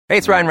Hey,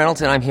 it's Ryan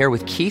Reynolds, and I'm here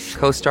with Keith,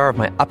 co-star of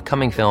my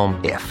upcoming film,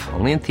 If,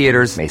 only in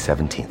theaters May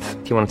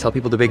 17th. Do you want to tell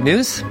people the big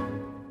news?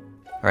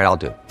 All right, I'll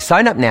do it.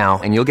 Sign up now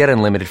and you'll get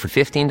unlimited for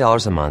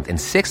 $15 a month and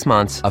 6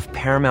 months of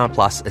Paramount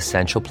Plus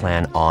Essential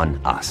Plan on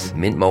us.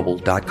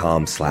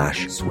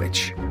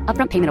 MintMobile.com/switch.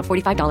 Upfront payment of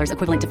 $45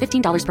 equivalent to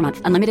 $15 per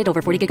month. Unlimited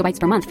over 40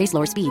 gigabytes per month. Face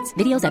lower speeds.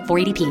 Videos at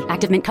 480p.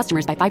 Active Mint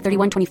customers by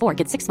 531.24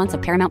 get 6 months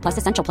of Paramount Plus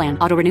Essential Plan.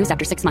 Auto renews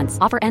after 6 months.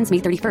 Offer ends May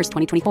 31st,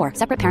 2024.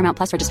 Separate Paramount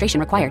Plus registration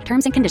required.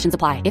 Terms and conditions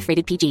apply if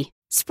rated PG.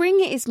 Spring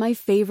is my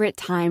favorite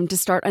time to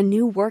start a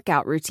new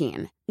workout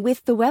routine.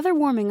 With the weather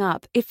warming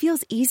up, it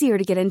feels easier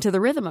to get into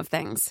the rhythm of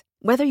things.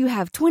 Whether you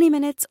have 20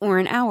 minutes or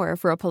an hour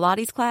for a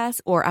Pilates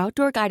class or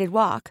outdoor guided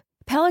walk,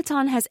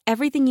 Peloton has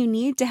everything you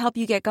need to help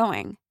you get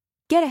going.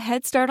 Get a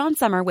head start on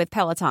summer with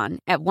Peloton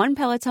at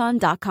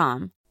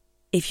onepeloton.com.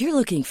 If you're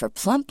looking for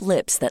plump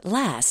lips that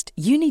last,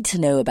 you need to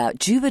know about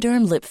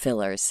Juvederm lip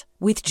fillers.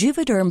 With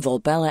Juvederm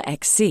Volbella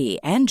XC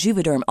and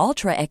Juvederm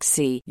Ultra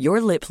XC,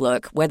 your lip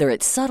look, whether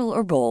it's subtle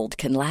or bold,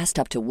 can last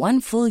up to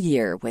 1 full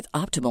year with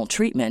optimal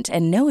treatment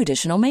and no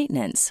additional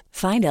maintenance.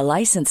 Find a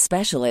licensed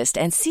specialist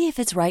and see if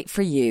it's right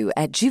for you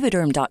at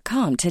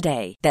Juvederm.com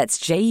today. That's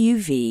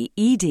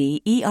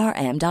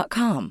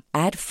JUVEDERM.com.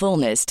 Add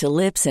fullness to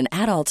lips in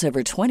adults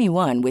over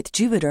 21 with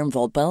Juvederm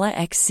Volbella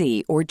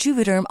XC or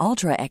Juvederm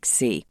Ultra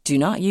XC. Do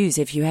not use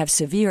if you have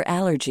severe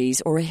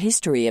allergies or a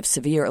history of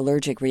severe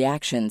allergic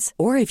reactions,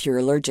 or if you're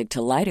allergic to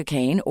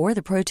lidocaine or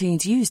the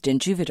proteins used in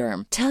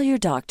Juvederm. Tell your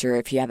doctor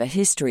if you have a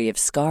history of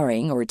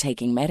scarring or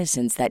taking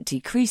medicines that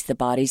decrease the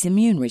body's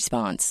immune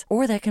response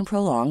or that can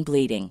prolong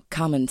bleeding.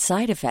 Common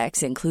side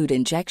effects include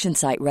injection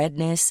site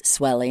redness,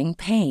 swelling,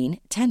 pain,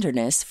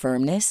 tenderness,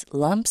 firmness,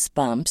 lumps,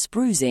 bumps,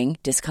 bruising,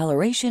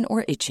 discoloration,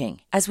 or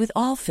itching. As with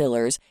all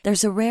fillers,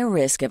 there's a rare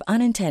risk of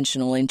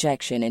unintentional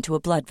injection into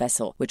a blood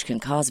vessel, which can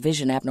cause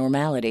vision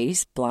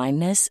abnormalities,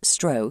 blindness,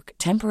 stroke,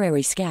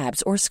 temporary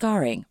scabs, or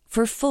scarring.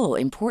 For full,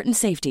 important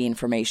safety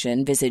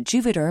information, visit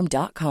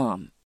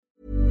Juvederm.com.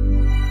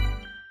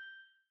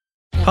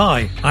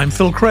 Hi, I'm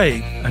Phil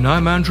Craig. And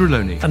I'm Andrew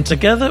Loney. And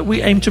together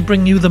we aim to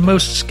bring you the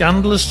most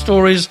scandalous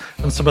stories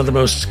and some of the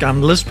most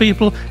scandalous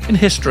people in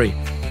history.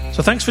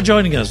 So thanks for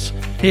joining us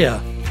here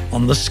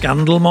on the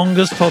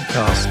Scandalmongers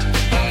podcast.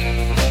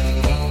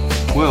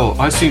 Well,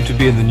 I seem to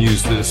be in the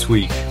news this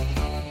week.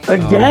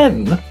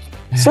 Again?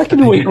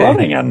 Second week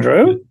running,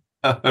 Andrew.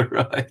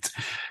 Right.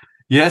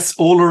 Yes,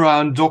 all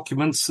around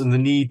documents and the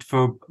need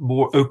for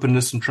more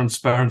openness and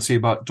transparency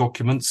about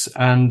documents.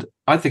 And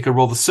I think a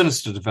rather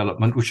sinister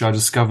development, which I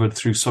discovered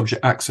through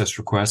subject access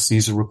requests.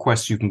 These are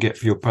requests you can get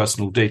for your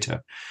personal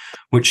data,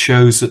 which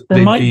shows that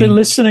they might be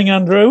listening,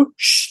 Andrew.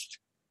 Shh.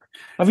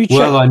 Have you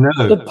checked I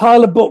know. The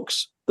pile of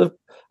books?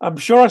 I'm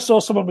sure I saw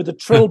someone with a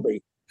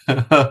trilby.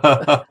 And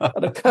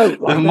a coat like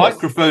there are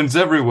microphones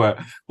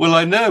everywhere. Well,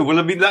 I know. Well,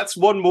 I mean, that's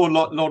one more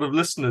lot of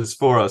listeners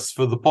for us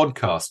for the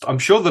podcast. I'm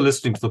sure they're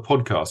listening to the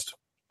podcast.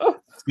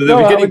 So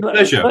they're getting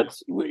pleasure.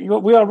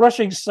 We are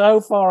rushing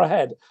so far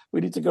ahead.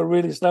 We need to go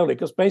really slowly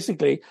because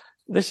basically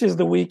this is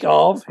the week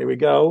of, here we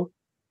go,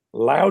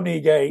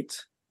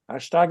 Lowney-gate,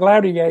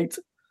 #Lowney-gate,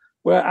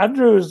 where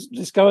Andrew has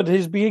discovered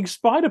he's being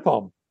spied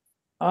upon,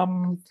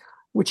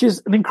 which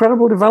is an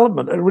incredible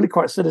development and really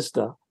quite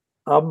sinister.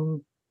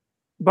 But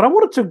I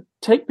wanted to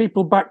take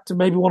people back to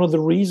maybe one of the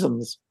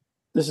reasons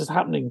this is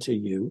happening to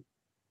you.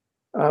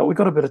 We've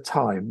got a bit of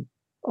time.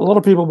 A lot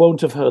of people won't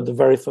have heard the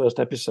very first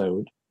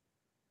episode.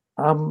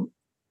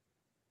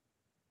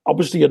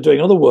 Obviously, you're doing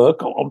other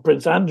work on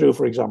Prince Andrew,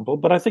 for example,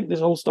 but I think this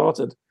all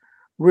started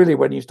really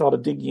when you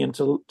started digging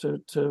into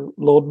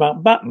Lord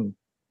Mountbatten.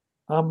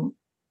 Do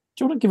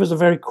you want to give us a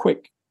very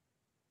quick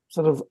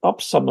sort of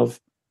upsum of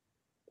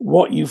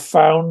what you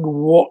found,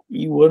 what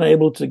you weren't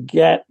able to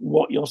get,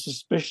 what your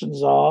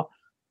suspicions are,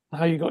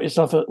 how you got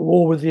yourself at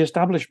war with the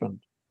establishment?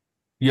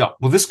 Yeah,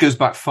 well, this goes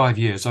back 5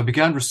 years. I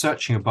began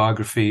researching a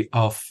biography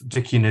of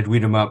Dickie and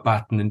Edwina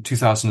Mountbatten in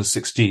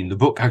 2016. The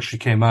book actually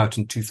came out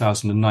in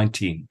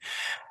 2019.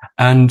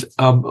 And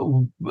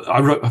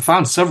I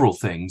found several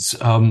things.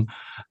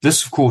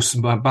 This, of course,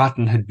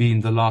 Mountbatten had been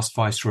the last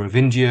Viceroy of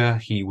India.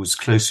 He was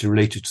closely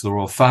related to the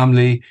royal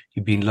family.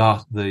 He'd been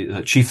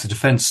the Chief of the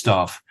Defence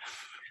Staff.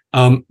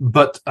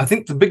 But I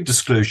think the big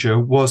disclosure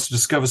was to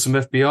discover some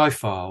FBI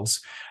files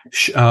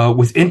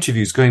with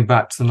interviews going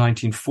back to the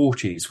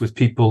 1940s with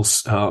people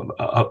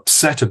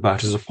upset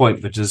about his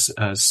appointment as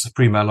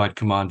Supreme Allied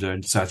Commander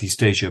in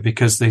Southeast Asia,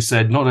 because they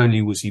said not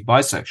only was he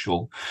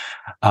bisexual,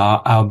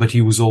 but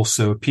he was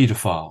also a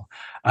paedophile.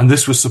 And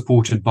this was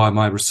supported by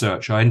my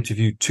research. I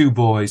interviewed 2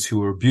 boys who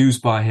were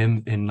abused by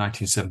him in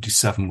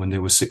 1977 when they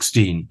were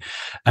 16.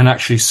 And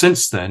actually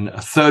since then,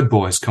 a 3rd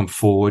boy has come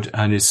forward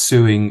and is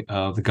suing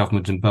the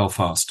government in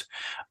Belfast,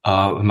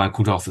 a man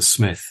called Arthur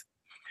Smith.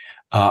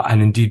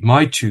 And indeed,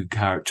 my two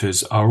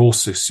characters are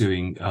also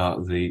suing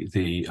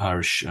the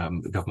Irish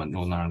government,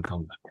 Northern Ireland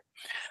government.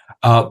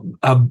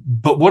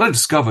 But what I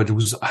discovered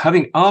was,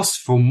 having asked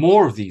for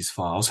more of these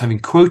files, having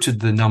quoted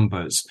the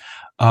numbers,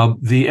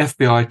 the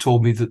FBI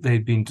told me that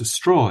they'd been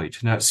destroyed.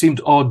 Now, it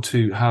seemed odd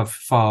to have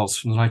files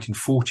from the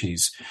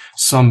 1940s,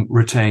 some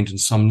retained and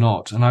some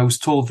not. And I was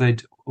told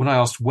when I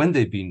asked when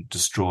they'd been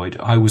destroyed,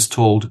 I was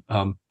told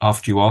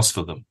after you asked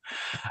for them.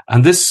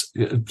 And this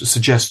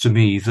suggests to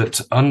me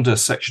that under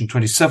Section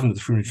 27 of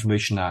the Freedom of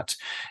Information Act,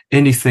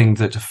 anything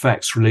that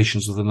affects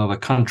relations with another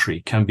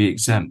country can be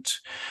exempt.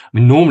 I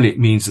mean, normally it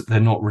means that they're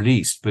not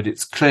released, but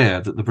it's clear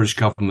that the British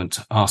government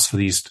asked for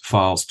these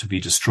files to be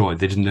destroyed.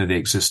 They didn't know they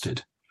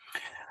existed.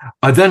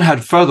 I then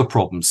had further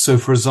problems. So,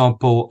 for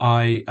example,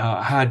 I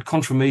had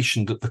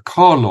confirmation that the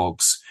car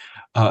logs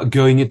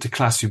going into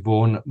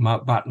Classieborne,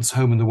 Mountbatten's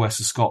home in the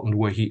west of Scotland,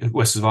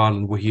 west of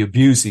Ireland, where he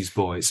abused these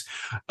boys,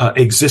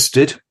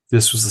 existed.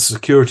 This was the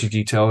security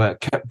detail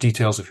that kept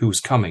details of who was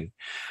coming,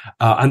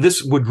 and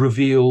this would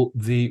reveal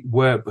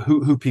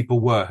who people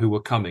were who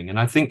were coming, and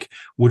I think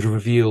would have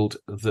revealed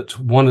that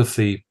one of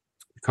the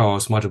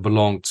cars might have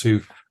belonged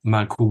to a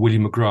man called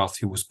William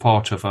McGrath, who was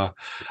part of a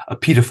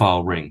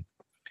paedophile ring.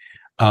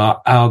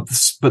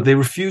 But they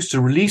refused to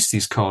release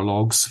these car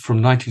logs from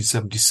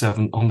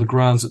 1977 on the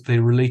grounds that they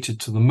related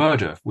to the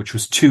murder, which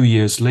was 2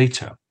 years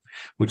later,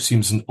 which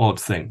seems an odd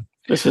thing.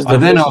 This is when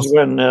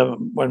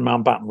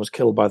Mountbatten was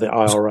killed by the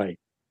IRA.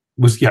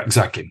 Yeah,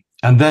 exactly.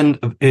 And then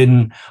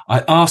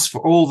I asked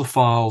for all the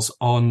files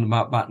on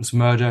Mountbatten's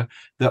murder.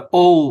 They're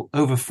all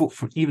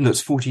even though it's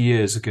 40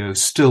 years ago,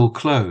 still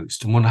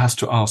closed. And one has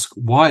to ask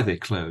why they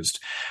closed.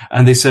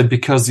 And they said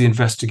because the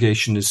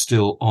investigation is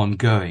still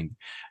ongoing.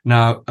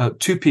 Now,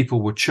 two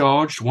people were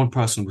charged. One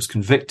person was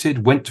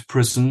convicted, went to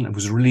prison, and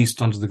was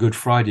released under the Good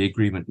Friday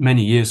Agreement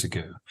many years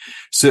ago.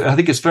 So I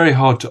think it's very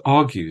hard to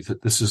argue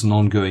that this is an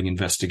ongoing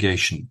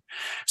investigation.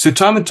 So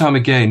time and time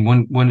again,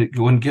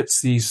 one gets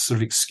these sort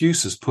of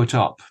excuses put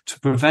up to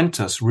prevent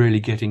us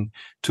really getting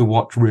to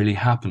what really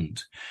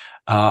happened.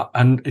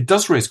 And it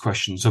does raise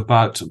questions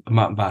about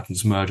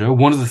Mountbatten's murder.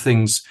 One of the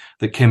things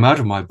that came out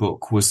of my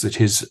book was that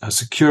his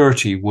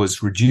security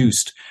was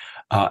reduced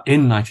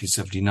in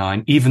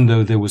 1979, even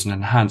though there was an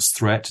enhanced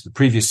threat. The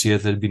previous year,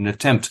 there had been an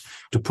attempt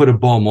to put a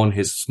bomb on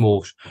his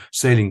small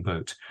sailing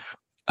boat.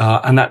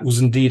 And that was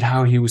indeed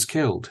how he was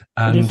killed.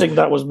 And do you think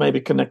that was maybe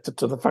connected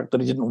to the fact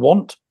that he didn't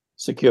want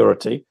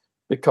security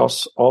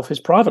because of his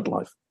private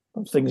life,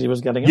 of things he was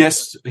getting into?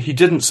 Yes, he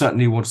didn't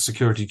certainly want a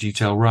security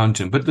detail around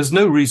him, but there's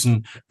no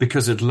reason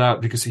because his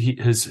paedophile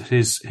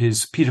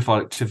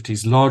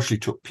activities largely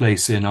took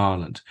place in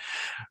Ireland.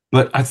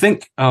 But I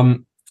think,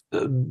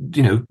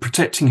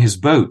 protecting his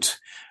boat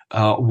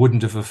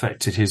wouldn't have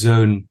affected his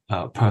own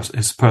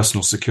his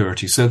personal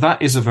security. So that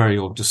is a very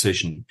odd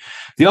decision.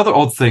 The other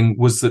odd thing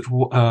was that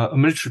a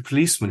military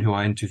policeman who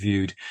I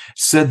interviewed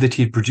said that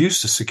he'd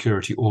produced a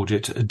security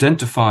audit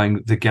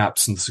identifying the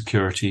gaps in the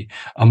security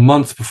a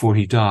month before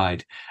he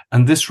died.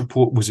 And this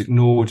report was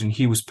ignored and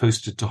he was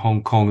posted to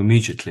Hong Kong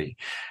immediately.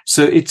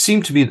 So it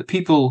seemed to me that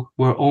people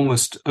were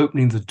almost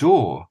opening the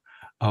door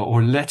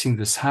or letting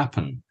this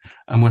happen.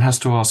 And one has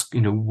to ask,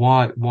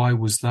 why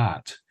was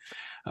that?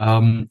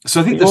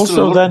 So I think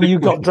also then you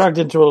got dragged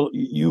into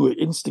you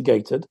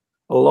instigated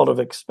a lot of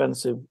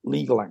expensive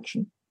legal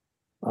action,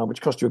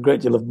 which cost you a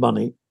great deal of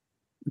money,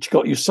 which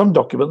got you some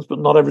documents, but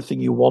not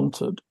everything you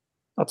wanted.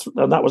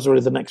 And that was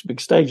really the next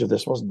big stage of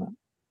this, wasn't it?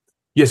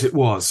 Yes, it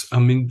was. I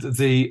mean,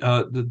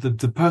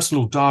 the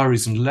personal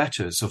diaries and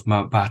letters of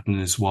Mountbatten and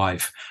his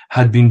wife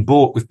had been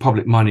bought with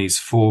public monies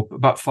for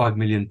about £5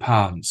 million.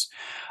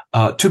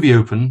 To be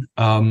open.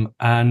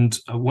 And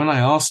when I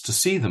asked to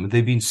see them,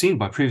 they'd been seen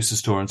by previous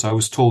historians, I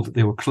was told that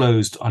they were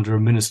closed under a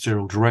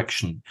ministerial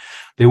direction.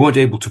 They weren't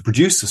able to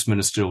produce this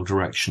ministerial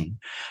direction.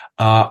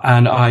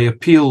 And I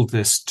appealed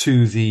this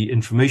to the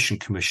Information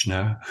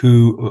Commissioner,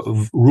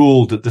 who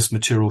ruled that this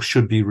material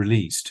should be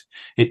released.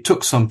 It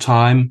took some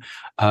time.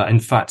 In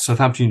fact,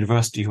 Southampton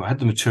University, who had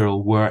the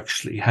material,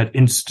 had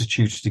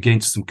instituted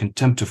against them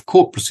contempt of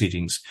court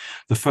proceedings,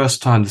 the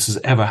first time this has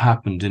ever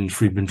happened in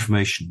freedom of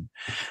information.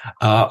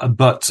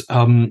 But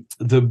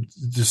the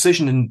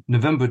decision in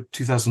November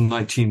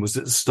 2019 was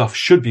that the stuff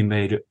should be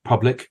made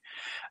public.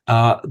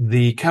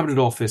 The Cabinet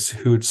Office,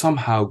 who had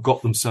somehow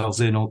got themselves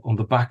in on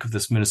the back of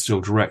this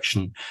ministerial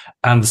direction,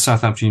 and the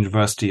Southampton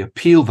University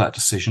appealed that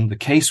decision. The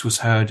case was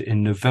heard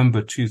in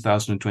November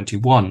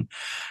 2021.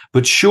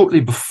 But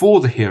shortly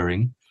before the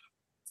hearing,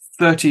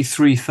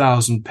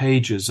 33,000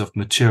 pages of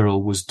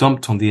material was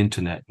dumped on the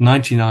internet,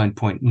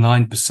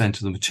 99.9% of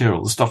the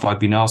material, the stuff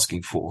I've been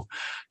asking for.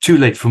 Too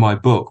late for my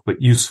book,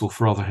 but useful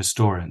for other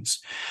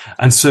historians.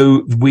 And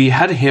so we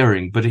had a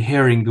hearing, but a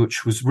hearing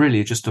which was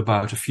really just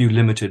about a few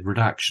limited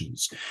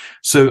redactions.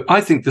 So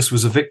I think this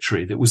was a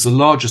victory. That was the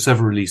largest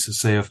ever release,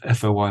 say, of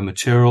FOI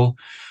material.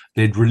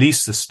 They'd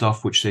released this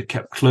stuff, which they'd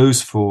kept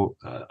closed for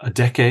a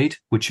decade,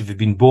 which if it had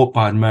been bought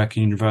by an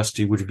American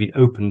university would have been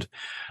opened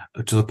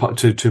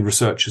to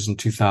researchers in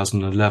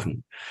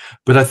 2011.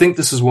 But I think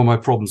this is where my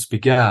problems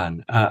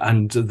began.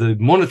 And the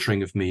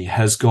monitoring of me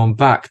has gone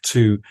back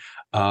to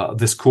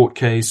this court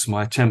case,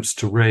 my attempts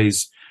to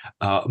raise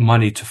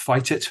money to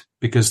fight it,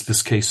 because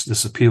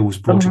this appeal was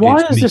brought against me.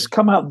 Why has this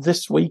come out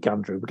this week,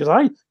 Andrew?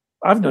 Because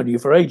I've known you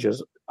for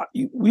ages.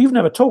 We've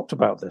never talked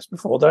about this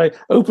before. I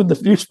opened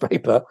the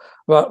newspaper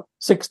about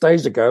 6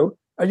 days ago,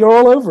 and you're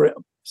all over it,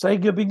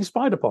 saying you're being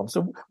spied upon.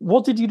 So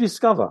what did you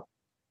discover?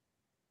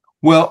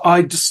 Well,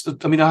 I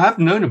have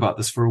known about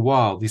this for a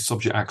while, these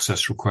subject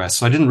access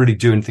requests. I didn't really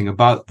do anything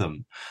about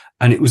them.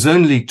 And it was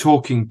only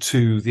talking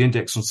to the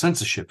Index on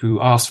Censorship,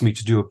 who asked me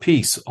to do a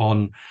piece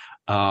on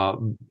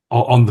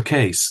the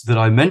case, that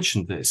I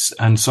mentioned this.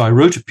 And so I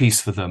wrote a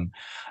piece for them.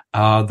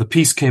 The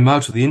piece came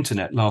out of the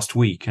internet last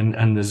week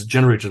and has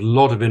generated a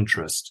lot of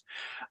interest.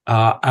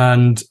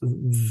 And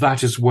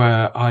that is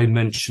where I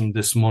mentioned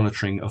this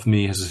monitoring of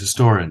me as a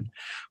historian,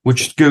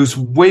 which goes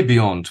way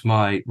beyond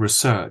my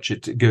research.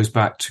 It goes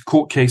back to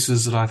court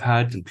cases that I've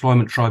had,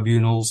 employment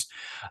tribunals,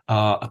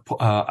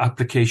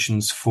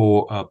 applications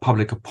for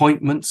public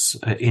appointments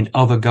in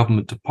other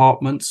government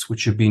departments,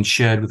 which have been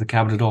shared with the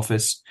Cabinet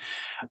Office,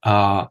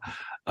 the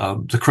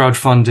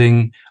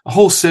crowdfunding, a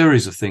whole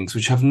series of things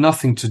which have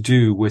nothing to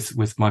do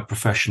with my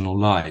professional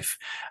life.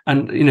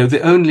 And,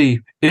 the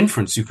only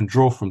inference you can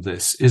draw from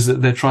this is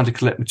that they're trying to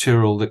collect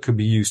material that could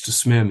be used to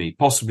smear me,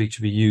 possibly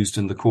to be used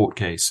in the court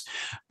case.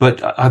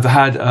 But I've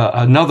had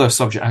another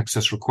subject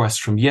access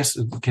request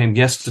came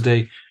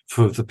yesterday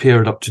for the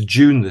period up to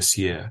June this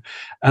year,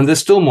 and they're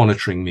still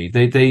monitoring me.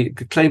 They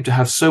claim to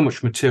have so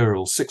much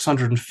material,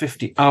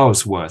 650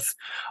 hours worth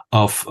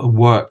of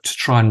work to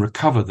try and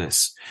recover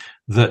this,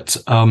 that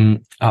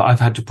I've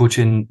had to put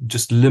in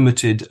just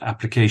limited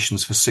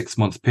applications for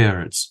 6-month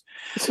periods.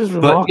 This is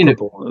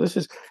remarkable.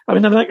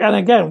 And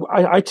again,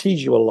 I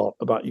tease you a lot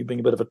about you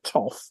being a bit of a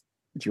toff,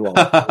 which you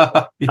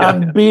are,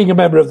 and being a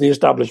member of the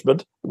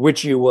establishment,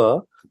 which you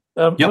were.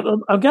 But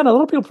again, a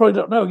lot of people probably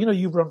don't know.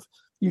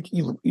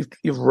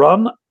 You've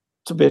run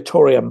to be a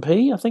Tory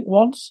MP, I think,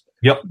 once.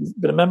 Yep.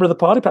 You've been a member of the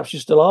party. Perhaps you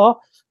still are.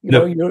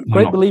 You're a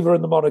great believer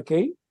in the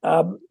monarchy.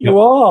 You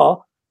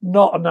are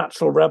not a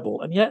natural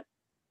rebel, and yet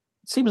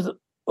it seems that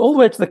all the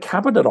way to the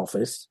Cabinet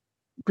Office,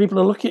 people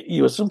are looking at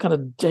you as some kind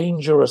of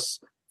dangerous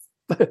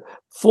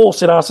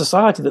force in our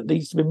society that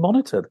needs to be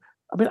monitored.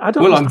 I mean, I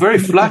don't. Well, I'm very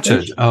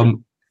flattered.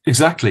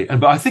 Exactly.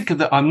 But I think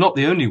that I'm not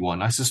the only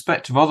one. I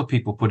suspect if other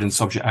people put in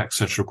subject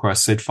access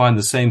requests, they'd find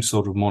the same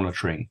sort of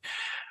monitoring.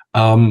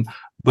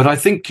 But I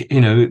think,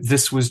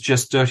 this was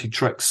just dirty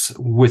tricks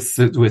with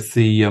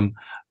the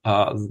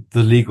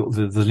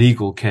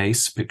legal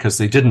case, because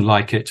they didn't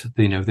like it.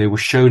 They were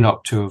shown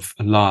up to have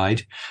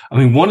lied. I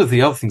mean, one of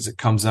the other things that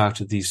comes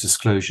out of these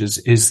disclosures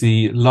is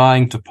the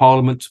lying to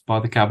Parliament by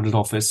the Cabinet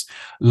Office,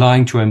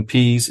 lying to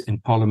MPs in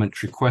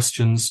parliamentary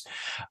questions,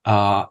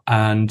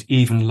 and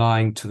even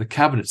lying to the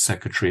Cabinet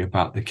Secretary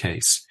about the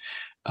case.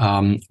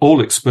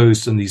 All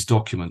exposed in these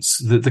documents.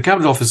 The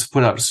Cabinet Office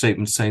put out a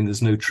statement saying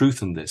there's no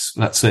truth in this.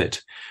 That's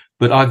it.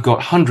 But I've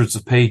got hundreds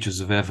of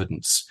pages of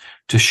evidence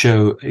to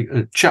show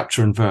a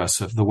chapter and verse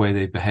of the way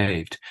they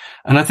behaved.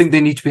 And I think they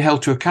need to be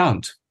held to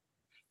account.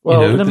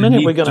 Well, in a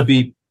minute we're going to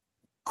be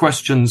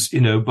questions,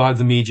 by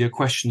the media,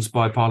 questions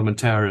by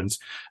parliamentarians.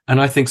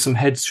 And I think some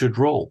heads should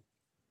roll.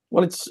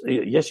 Well,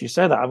 yes, you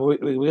say that. We're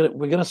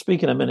going to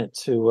speak in a minute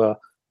to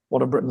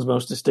one of Britain's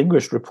most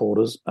distinguished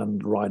reporters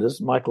and writers,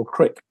 Michael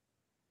Crick,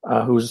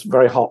 who's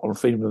very hot on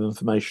freedom of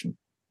information.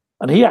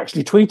 And he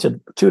actually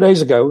tweeted 2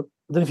 days ago,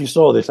 I don't know if you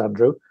saw this,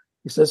 Andrew.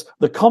 He says,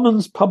 the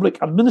Commons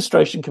Public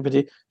Administration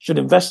Committee should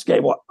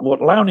investigate what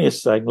Loney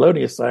is saying.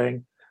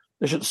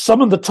 They should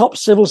summon the top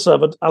civil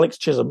servant, Alex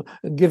Chisholm,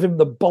 and give him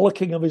the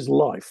bollocking of his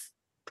life.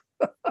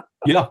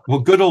 Yeah, well,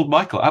 good old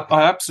Michael.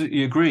 I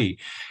absolutely agree.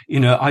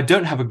 I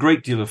don't have a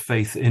great deal of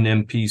faith in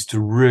MPs to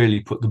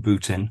really put the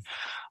boot in.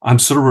 I'm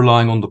sort of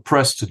relying on the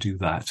press to do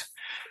that.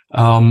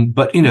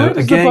 But, where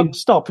does again, the buck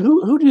stop?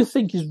 Who do you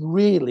think is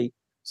really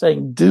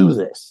saying do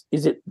this?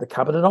 Is it the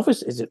Cabinet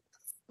Office? Is it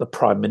the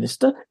Prime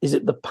Minister? Is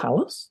it the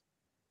Palace?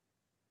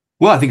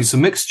 Well, I think it's a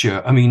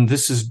mixture. I mean,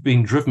 this has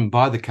been driven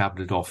by the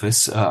Cabinet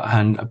Office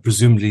and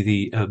presumably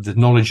the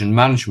Knowledge and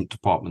Management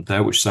Department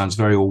there, which sounds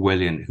very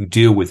Orwellian, who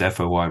deal with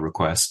FOI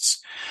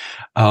requests.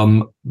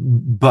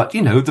 But,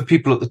 the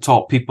people at the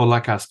top, people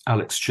like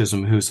Alex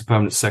Chisholm, who's the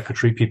Permanent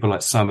Secretary, people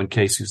like Simon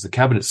Case, who's the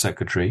Cabinet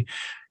Secretary,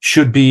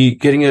 should be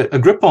getting a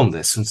grip on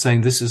this and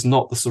saying this is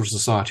not the sort of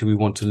society we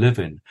want to live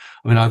in.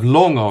 I mean, I've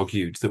long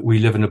argued that we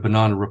live in a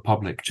banana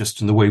republic just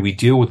in the way we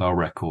deal with our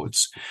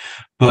records.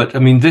 But I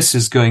mean, this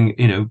is going,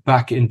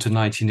 back into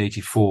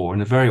 1984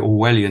 in a very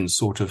Orwellian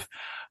sort of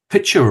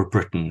picture of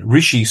Britain.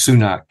 Rishi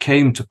Sunak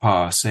came to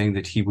power saying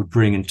that he would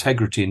bring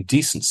integrity and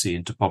decency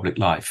into public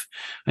life.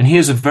 And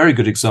here's a very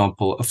good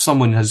example of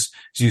someone, as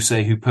you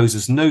say, who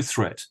poses no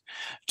threat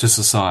to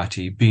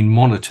society being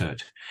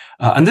monitored.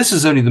 And this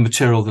is only the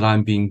material that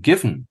I'm being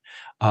given.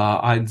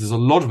 There's a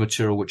lot of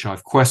material which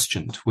I've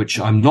questioned, which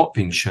I'm not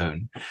being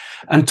shown.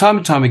 And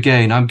time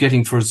again, I'm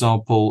getting, for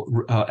example,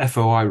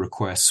 FOI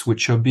requests,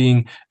 which are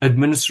being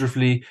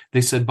administratively,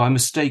 they said, by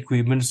mistake, we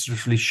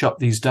administratively shut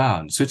these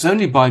down. So it's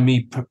only by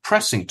me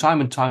pressing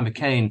time and time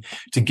again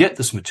to get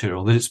this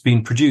material that it's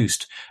been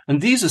produced.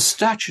 And these are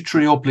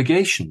statutory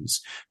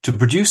obligations to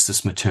produce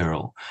this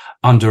material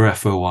under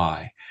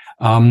FOI.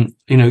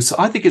 So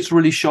I think it's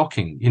really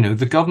shocking.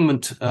 The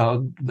government,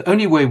 the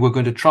only way we're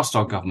going to trust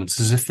our governments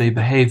is if they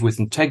behave with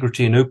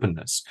integrity and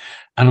openness.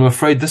 And I'm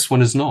afraid this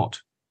one is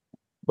not.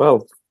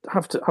 Well,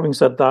 having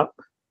said that,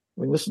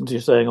 having listened to you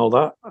saying all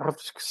that, I have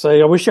to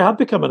say, I wish you had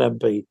become an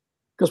MP,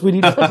 because we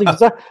need,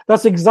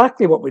 that's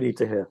exactly what we need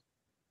to hear.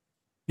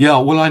 Yeah,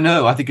 well, I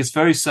know. I think it's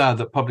very sad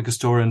that public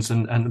historians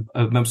and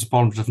members of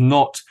parliament have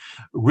not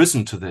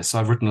risen to this.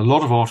 I've written a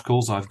lot of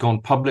articles. I've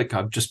gone public.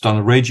 I've just done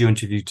a radio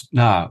interview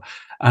now.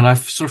 And I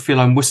sort of feel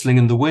I'm whistling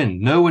in the wind.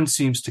 No one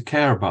seems to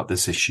care about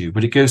this issue,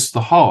 but it goes to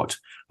the heart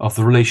of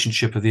the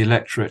relationship of the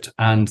electorate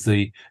and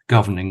the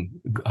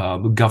governing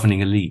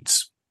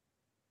elites.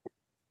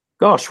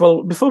 Gosh,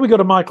 well, before we go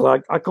to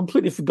Michael, I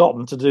completely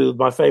forgotten to do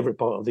my favourite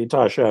part of the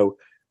entire show,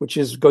 which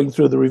is going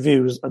through the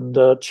reviews and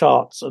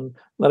charts and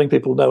letting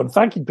people know and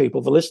thanking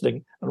people for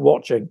listening and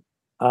watching.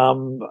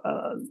 And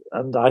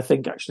I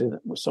think actually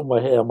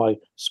somewhere here on my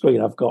screen,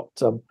 I've got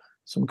some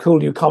cool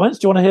new comments.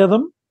 Do you want to hear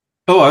them?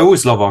 Oh, I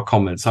always love our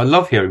comments. I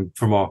love hearing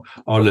from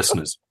our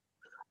listeners.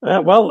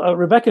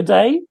 Rebecca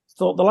Day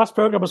thought the last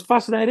programme was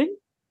fascinating.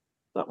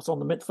 That was on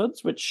the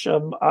Mitfords, which I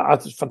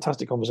had a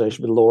fantastic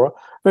conversation with Laura.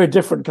 Very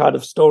different kind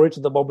of story to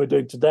the one we're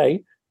doing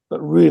today,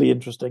 but really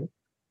interesting.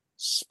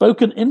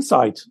 Spoken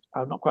Insight.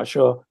 I'm not quite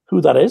sure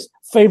who that is.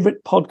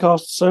 Favourite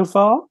podcast so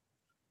far?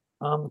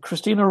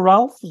 Christina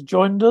Ralph has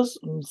joined us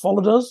and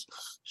followed us.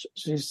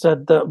 She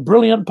said,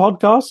 brilliant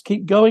podcast.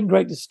 Keep going.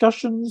 Great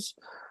discussions.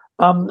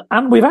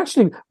 And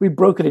we've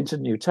broken into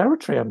new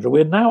territory, Andrew.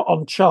 We're now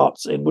on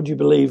charts in, would you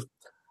believe,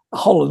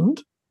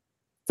 Holland,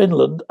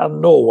 Finland,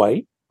 and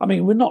Norway. I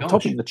mean, we're not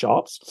topping the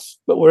charts,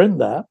 but we're in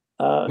there.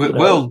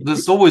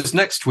 There's always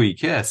next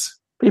week, yes.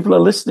 People are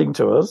listening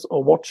to us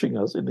or watching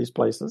us in these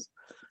places.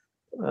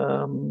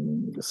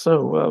 Goedenacht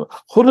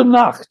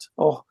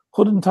or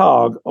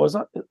Goedentag, or is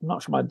that? I'm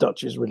not sure my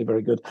Dutch is really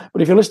very good.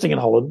 But if you're listening in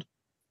Holland,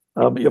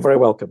 you're very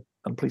welcome,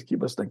 and please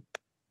keep listening.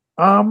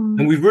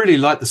 And we really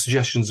like the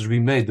suggestions that have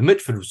been made. The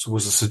Mitfords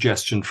was a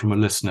suggestion from a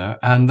listener,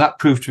 and that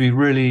proved to be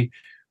really,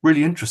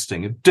 really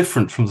interesting,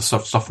 different from the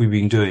stuff we've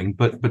been doing,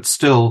 but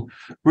still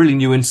really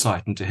new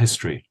insight into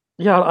history.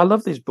 Yeah, I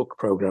love these book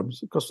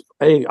programs because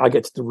I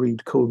get to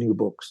read cool new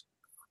books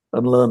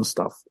and learn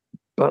stuff.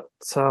 But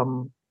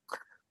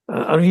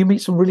and you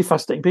meet some really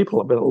fascinating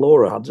people. I mean,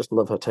 Laura, I just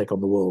love her take on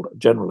the world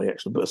generally,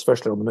 actually, but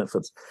especially on the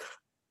Mitfords.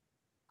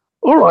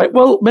 All right,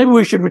 well, maybe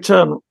we should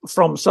return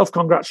from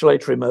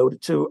self-congratulatory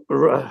mode to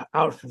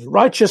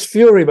righteous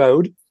fury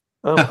mode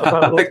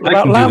about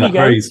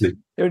Lownigate.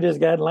 Here it is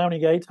again,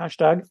 Lownigate,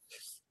 hashtag.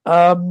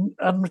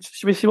 And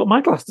should we see what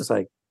Michael has to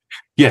say?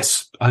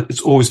 Yes,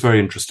 it's always very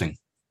interesting.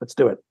 Let's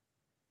do it.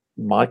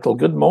 Michael,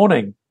 good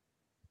morning.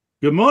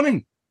 Good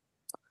morning.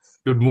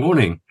 Good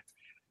morning.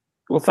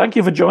 Well, thank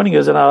you for joining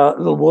us in our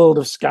little world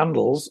of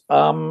scandals.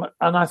 And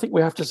I think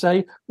we have to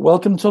say,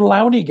 welcome to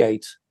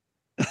Lownigate.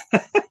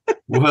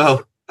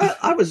 Well,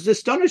 I was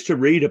astonished to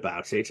read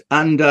about it,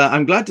 and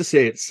I'm glad to see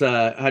it's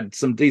had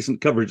some decent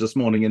coverage this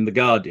morning in The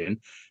Guardian,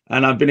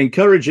 and I've been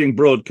encouraging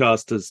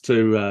broadcasters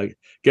to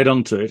get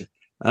onto it.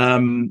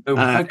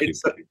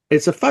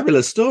 It's a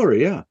fabulous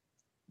story, yeah.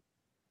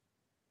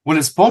 Well,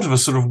 it's part of a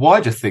sort of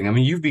wider thing. I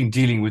mean, you've been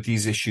dealing with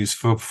these issues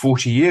for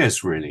 40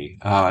 years, really,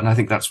 and I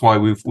think that's why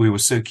we were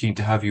so keen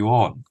to have you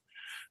on.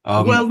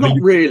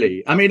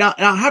 Really. I mean, I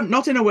have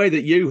not in a way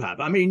that you have.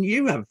 I mean,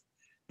 you have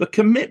the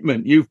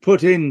commitment you've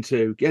put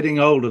into getting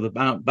hold of the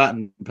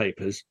Batten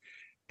papers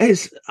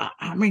is,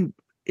 I mean,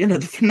 the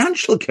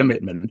financial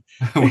commitment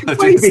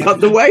is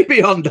way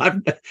beyond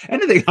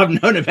anything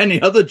I've known of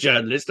any other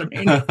journalist. I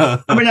mean,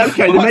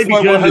 okay, well, maybe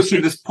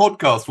hopefully this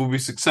podcast will be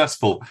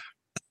successful.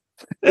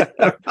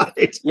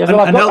 Right.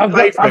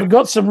 Yeah, I've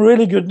got some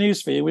really good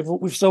news for you.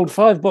 We've sold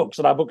 5 books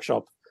at our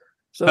bookshop,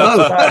 so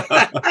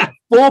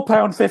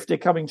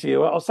 £4.50 coming to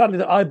you.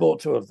 Sadly, I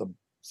bought 2 of them.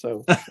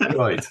 So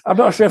right. I'm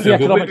not sure if the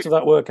economics of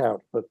that work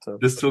out, but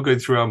they're still going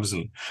through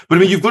Amazon. But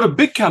I mean, you've got a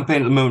big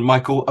campaign at the moment,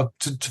 Michael,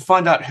 to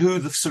find out who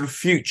the sort of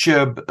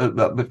future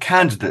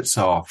candidates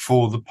are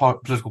for the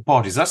political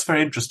parties. That's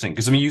very interesting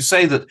because I mean, you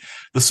say that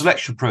the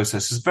selection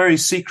process is very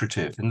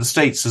secretive in the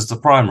States as the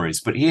primaries,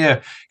 but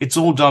here it's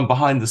all done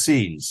behind the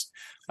scenes.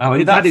 I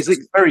mean, that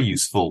is very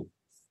useful.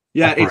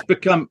 Yeah, it's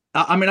become.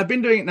 I mean, I've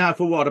been doing it now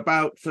for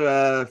about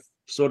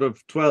sort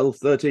of 12,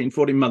 13,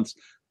 14 months.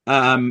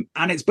 And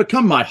it's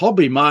become my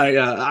hobby,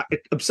 my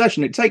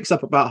obsession. It takes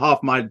up about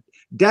half my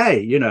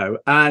day,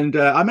 and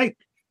I make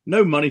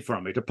no money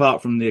from it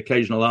apart from the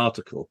occasional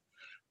article.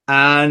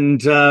 And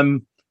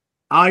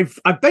I've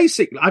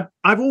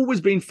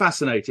always been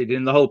fascinated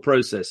in the whole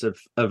process of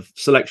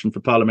selection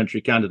for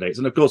parliamentary candidates.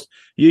 And of course,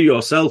 you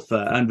yourself,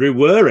 Andrew,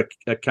 were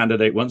a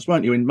candidate once,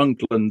 weren't you, in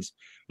Monkland's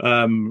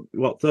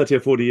 30 or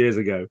 40 years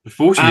ago.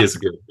 40 years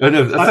ago. Oh,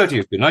 no, 30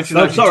 years ago, 1992.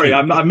 Oh, sorry,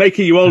 I'm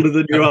making you older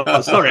than you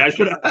are. Sorry, I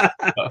should have.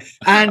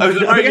 And I was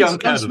a very young John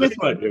candidate. Smith,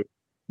 weren't you?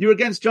 You were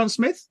against John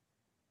Smith?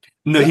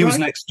 No, he was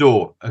next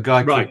door, a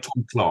guy Right. called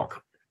Tom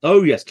Clark.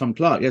 Oh, yes, Tom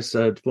Clark, yes,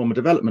 former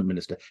development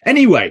minister.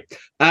 Anyway,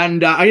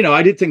 and,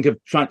 I did think of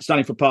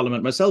standing for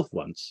Parliament myself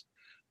once.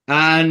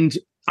 And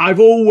I've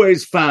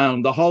always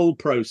found the whole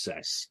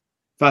process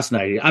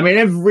fascinating. I mean,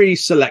 every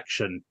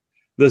selection,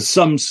 there's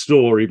some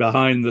story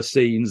behind the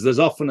scenes. There's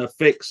often a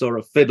fix or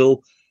a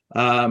fiddle,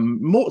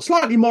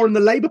 slightly more in the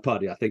Labour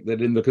Party, I think,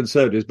 than in the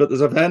Conservatives, but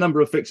there's a fair number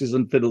of fixes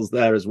and fiddles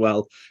there as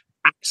well.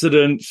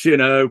 Accidents,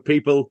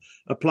 people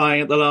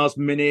applying at the last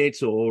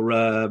minute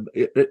or,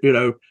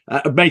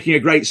 making a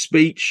great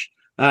speech.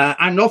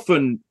 And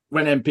often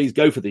when MPs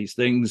go for these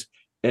things,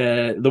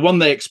 the one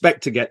they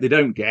expect to get, they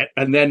don't get.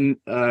 And then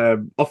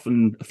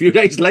often a few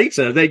days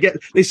later,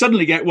 they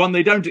suddenly get one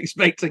they don't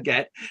expect to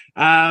get.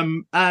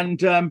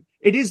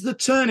 It is the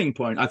turning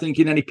point, I think,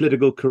 in any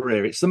political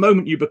career. It's the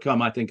moment you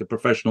become, I think, a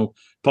professional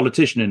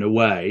politician in a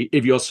way,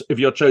 if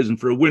you're chosen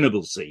for a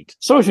winnable seat.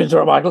 Sorry to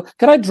interrupt, Michael.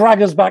 Can I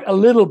drag us back a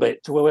little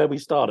bit to where we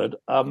started?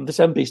 This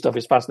MP stuff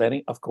is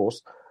fascinating, of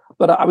course.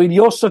 But I mean,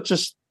 you're such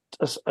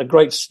a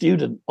great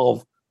student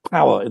of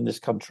power in this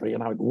country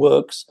and how it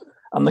works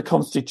and the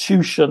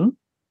Constitution.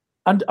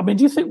 And I mean,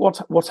 do you think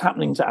what's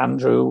happening to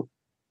Andrew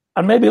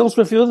and maybe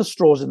also a few other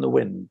straws in the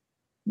wind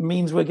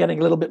means we're getting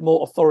a little bit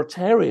more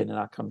authoritarian in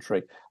our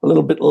country, a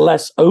little bit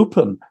less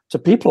open to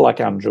people like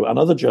Andrew and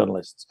other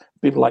journalists,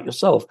 people like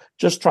yourself,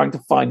 just trying to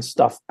find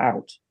stuff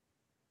out?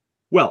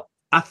 Well,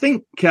 I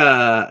think,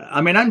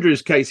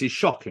 Andrew's case is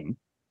shocking.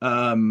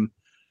 I'm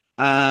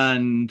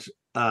keen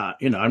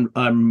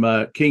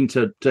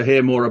to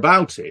hear more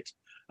about it.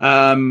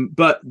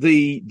 But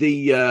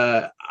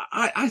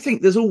I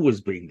think there's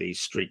always been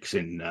these streaks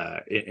in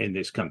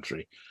this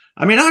country.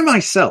 I mean, I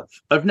myself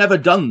have never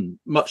done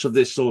much of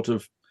this sort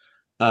of,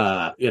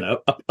 up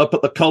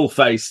at the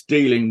coalface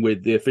dealing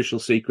with the Official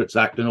Secrets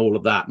Act and all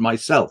of that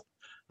myself.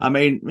 I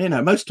mean,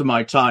 most of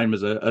my time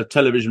as a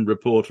television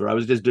reporter, I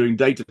was just doing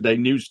day-to-day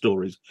news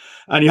stories,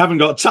 and you haven't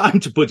got time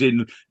to put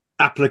in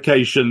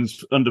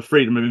applications under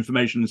freedom of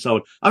information and so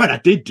on. I mean, I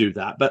did do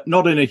that, but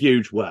not in a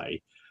huge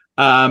way.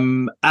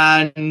 And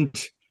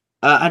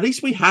at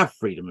least we have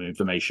freedom of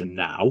information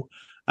now.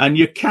 And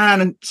you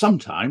can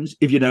sometimes,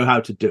 if you know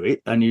how to do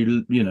it, and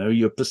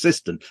you're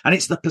persistent. And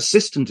it's the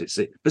persistence,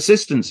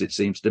 it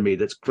seems to me,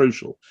 that's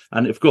crucial.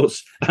 And of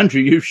course,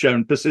 Andrew, you've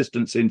shown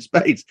persistence in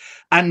spades,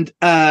 and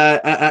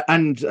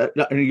in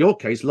your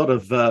case, a lot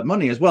of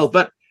money as well.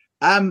 But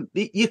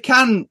you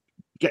can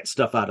get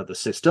stuff out of the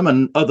system,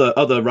 and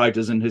other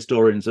writers and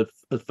historians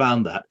have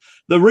found that.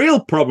 The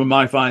real problem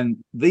I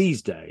find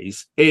these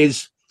days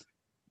is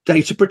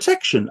data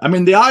protection. I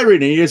mean, the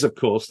irony is, of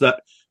course,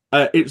 that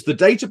it's the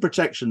data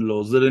protection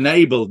laws that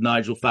enabled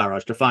Nigel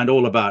Farage to find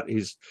all about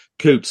his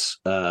Coutts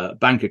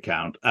bank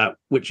account,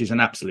 which is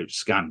an absolute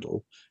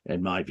scandal,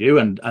 in my view.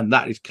 And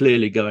that is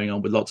clearly going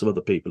on with lots of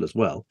other people as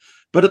well.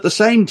 But at the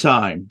same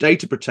time,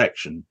 data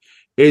protection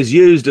is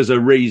used as a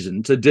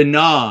reason to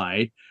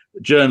deny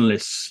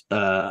journalists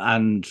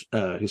and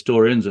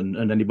historians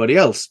and anybody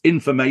else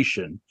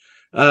information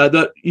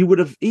that you would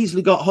have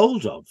easily got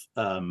hold of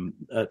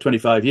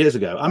 25 years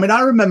ago. I mean,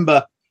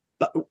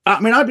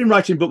 I've been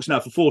writing books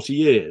now for 40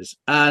 years,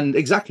 and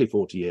exactly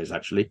 40 years,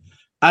 actually.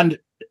 And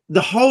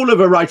the whole of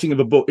writing of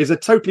a book is a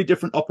totally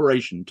different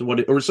operation to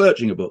or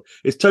researching a book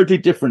is totally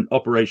different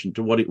operation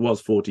to what it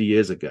was 40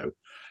 years ago.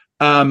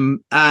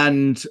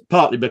 And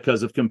partly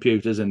because of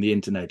computers and the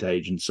internet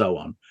age and so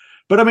on.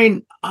 But I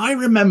mean, I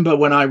remember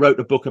when I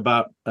wrote a book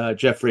about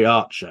Jeffrey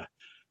Archer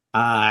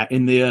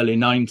in the early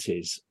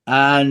 90s,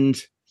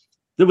 and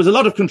there was a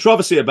lot of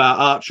controversy about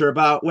Archer,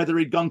 about whether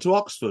he'd gone to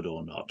Oxford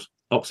or not.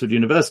 Oxford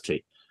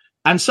University.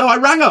 And so I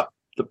rang up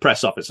the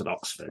press office at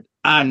Oxford,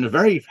 and a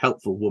very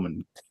helpful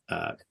woman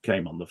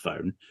came on the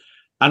phone.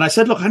 And I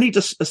said, look, I need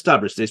to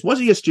establish this. Was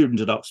he a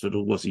student at Oxford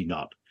or was he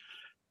not?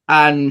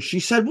 And she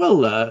said,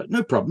 well,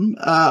 no problem.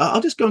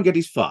 I'll just go and get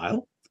his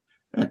file.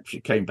 And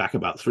she came back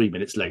about 3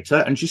 minutes later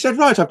and she said,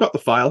 right, I've got the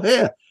file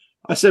here.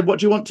 I said, what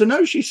do you want to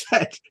know? She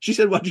said,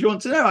 what do you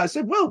want to know? I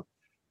said, well,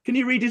 can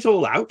you read it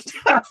all out?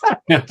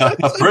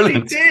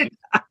 Brilliant. She did.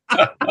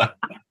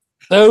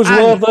 Those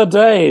were the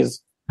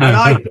days.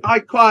 And I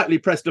quietly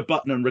pressed a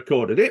button and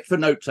recorded it for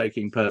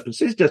note-taking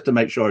purposes, just to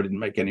make sure I didn't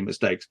make any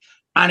mistakes.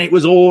 And it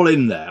was all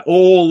in there,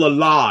 all the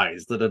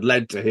lies that had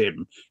led to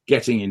him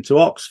getting into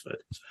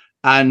Oxford.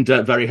 And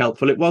very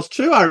helpful it was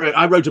too.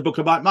 I wrote a book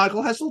about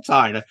Michael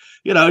Heseltine.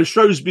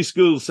 Shrewsbury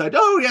School said,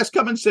 oh, yes,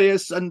 come and see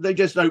us. And they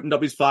just opened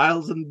up his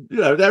files and,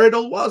 there it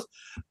all was.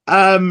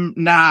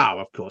 Now,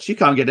 of course, you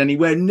can't get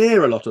anywhere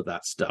near a lot of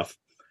that stuff.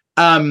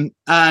 And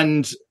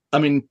I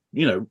mean,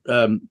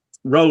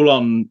 roll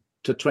on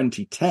to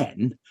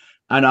 2010,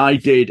 and I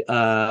did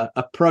a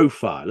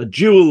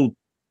dual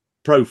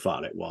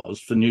profile it was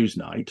for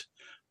Newsnight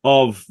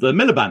of the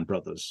Miliband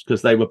brothers,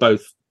 because they were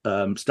both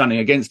standing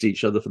against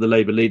each other for the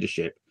Labour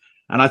leadership.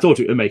 And I thought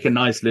it would make a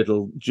nice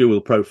little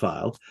dual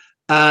profile.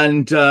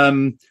 And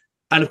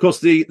of course,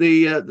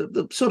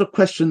 the sort of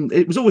question,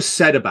 it was always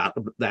said about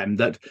them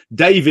that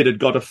David had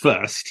got a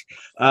first,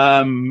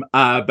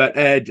 but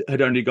Ed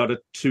had only got a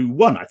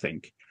 2-1, I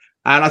think.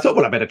 And I thought,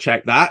 well, I better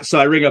check that. So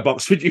I ring up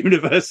Oxford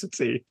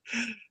University.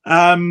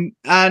 And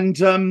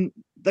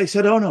they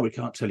said, oh, no, we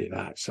can't tell you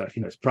that. So,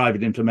 it's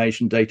private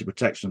information, data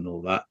protection and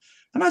all that.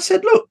 And I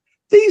said, look,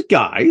 these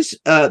guys,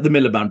 the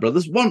Miliband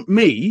brothers, want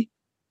me,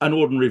 an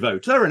ordinary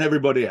voter, and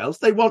everybody else,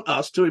 they want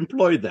us to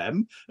employ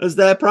them as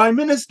their prime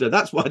minister.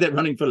 That's why they're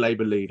running for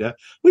Labour leader.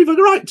 We've a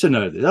right to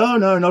know this. Oh,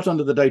 no, not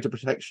under the data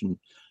protection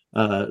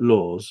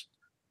laws.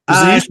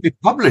 Because they used to be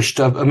published.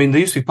 They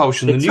used to be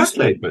published in the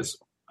newspapers.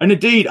 And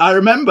indeed, I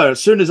remember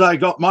as soon as I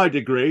got my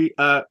degree,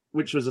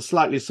 which was a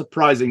slightly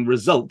surprising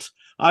result,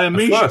 I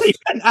immediately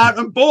went out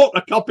and bought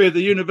a copy of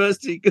the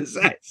University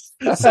Gazette.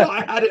 So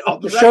I had it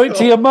on the Show it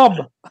to your mum.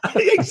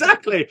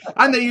 Exactly.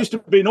 And they used to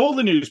be in all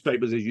the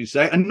newspapers, as you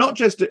say, and not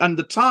just, and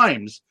the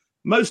Times.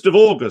 Most of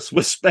August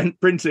was spent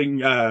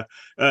printing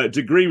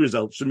degree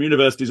results from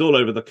universities all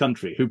over the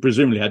country, who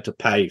presumably had to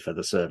pay for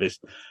the service.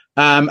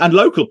 And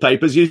local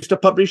papers used to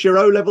publish your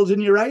O levels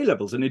and your A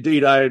levels. And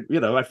indeed, I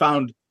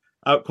found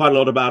out quite a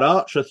lot about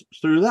Archer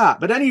through that.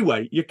 But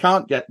anyway, you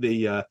can't get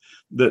the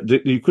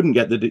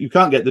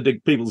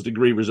people's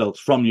degree results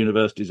from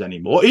universities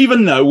anymore,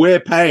 even though we're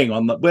paying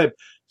on that. We're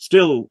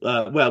still,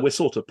 we're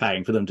sort of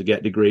paying for them to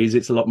get degrees.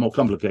 It's a lot more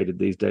complicated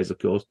these days, of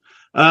course.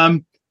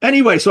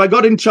 Anyway, so I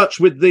got in touch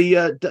with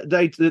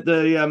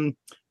the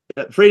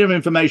Freedom of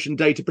Information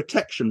Data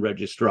Protection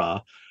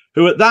Registrar,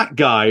 who that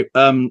guy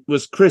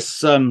was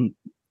Chris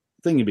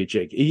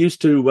Thingamajig. He was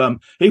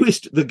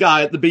the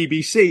guy at the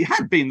BBC,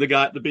 had been the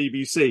guy at the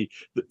BBC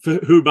for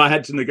whom I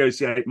had to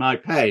negotiate my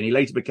pay, and he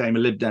later became a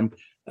Lib Dem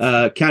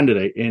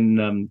candidate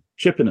in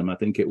Chippenham, I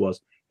think it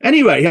was.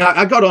 Anyway,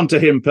 I got onto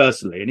him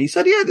personally, and he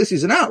said, "Yeah, this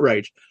is an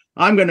outrage.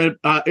 I'm going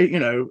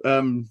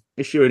to,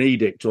 issue an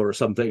edict or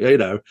something,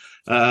 a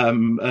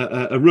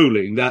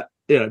ruling that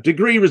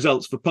degree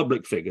results for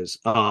public figures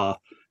are,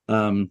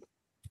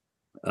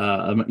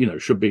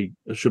 should be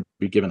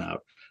given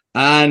out."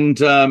 And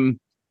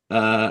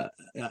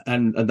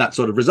that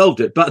sort of resolved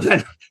it. But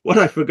then what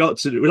I forgot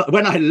to do,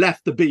 when I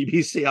left the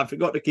BBC, I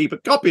forgot to keep a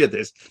copy of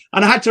this.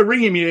 And I had to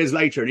ring him years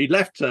later, and he'd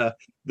left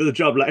the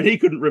job, and he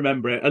couldn't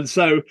remember it. And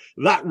so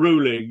that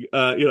ruling,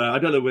 I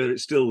don't know whether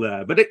it's still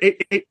there, but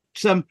it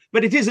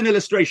is an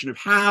illustration of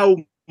how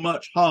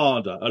much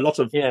harder a lot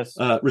of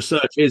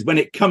research is when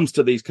it comes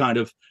to these kind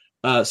of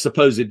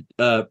supposed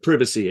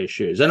privacy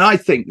issues. And I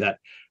think that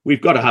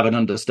we've got to have an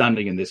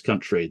understanding in this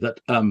country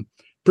that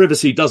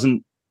privacy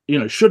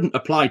shouldn't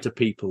apply to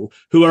people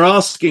who are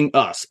asking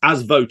us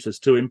as voters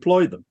to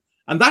employ them.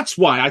 And that's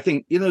why I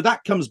think,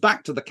 that comes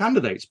back to the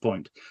candidate's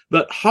point,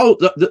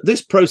 that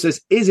this process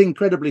is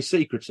incredibly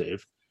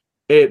secretive.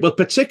 But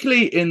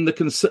particularly in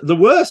the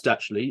worst,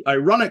 actually,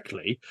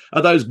 ironically,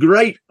 are those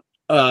great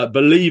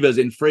believers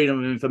in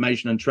freedom of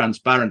information and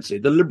transparency,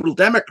 the Liberal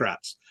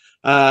Democrats.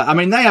 They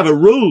have a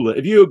rule that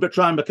if you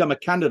try and become a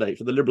candidate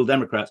for the Liberal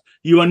Democrats,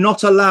 you are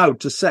not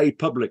allowed to say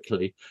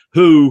publicly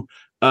who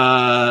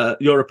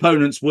your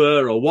opponents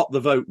were or what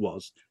the vote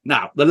was.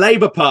 Now, the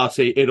Labour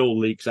Party, it all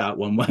leaks out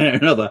one way or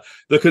another.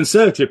 The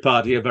Conservative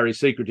Party are very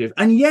secretive.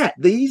 And yet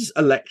these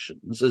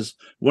elections, as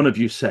one of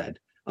you said,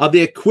 are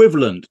the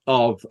equivalent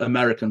of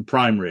American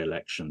primary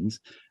elections.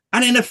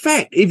 And in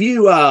effect, if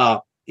you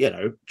are,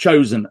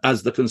 chosen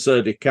as the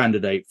Conservative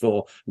candidate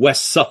for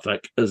West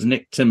Suffolk, as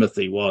Nick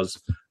Timothy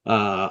was,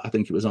 I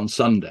think it was on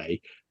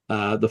Sunday,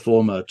 the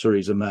former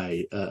Theresa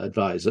May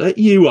advisor,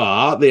 you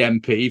are the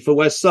MP for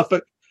West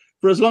Suffolk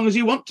for as long as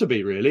you want to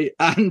be, really.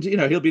 And,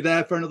 he'll be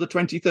there for another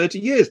 20, 30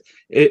 years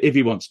if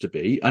he wants to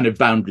be, and if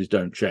boundaries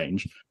don't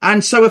change.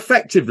 And so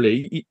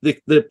effectively,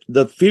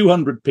 the few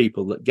hundred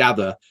people that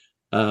gather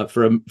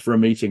for a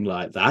meeting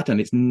like that, and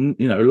it's,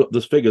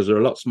 the figures are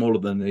a lot smaller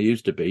than they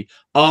used to be,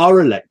 are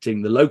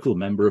electing the local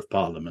member of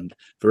parliament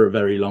for a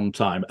very long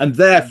time. And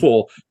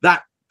therefore,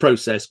 that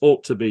process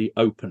ought to be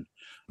open.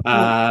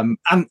 And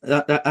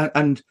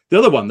the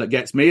other one that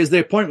gets me is the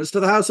appointments to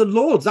the House of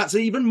Lords. That's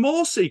even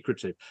more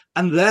secretive.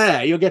 And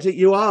there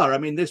you are.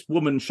 This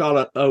woman,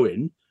 Charlotte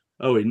Owen,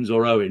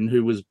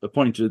 who was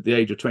appointed at the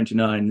age of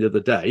 29 the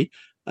other day,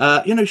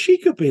 she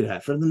could be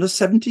there for another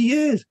 70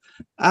 years.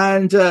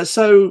 And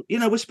so,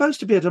 we're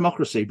supposed to be a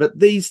democracy, but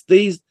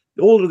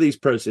all of these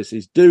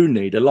processes do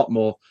need a lot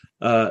more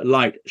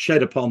light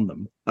shed upon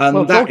them.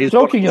 And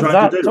talking of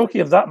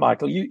that,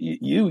 Michael,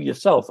 you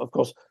yourself, of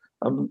course,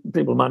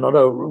 people might not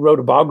know,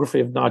 wrote a biography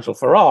of Nigel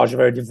Farage, a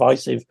very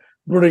divisive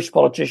British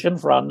politician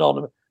for our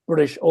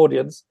non-British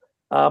audience,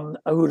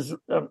 who's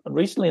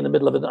recently in the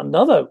middle of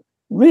another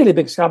really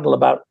big scandal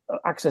about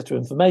access to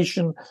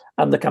information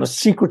and the kind of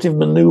secretive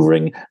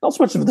manoeuvring, not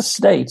so much of the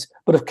state,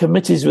 but of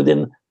committees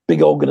within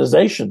big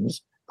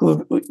organizations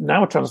who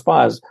now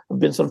transpires have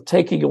been sort of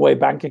taking away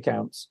bank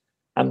accounts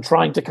and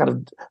trying to kind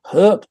of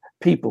hurt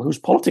people whose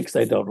politics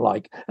they don't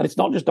like. And it's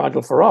not just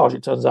Nigel Farage.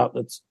 It turns out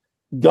that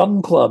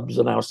gun clubs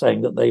are now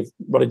saying that they've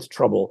run into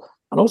trouble,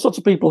 and all sorts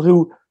of people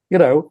who,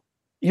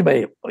 you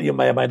may or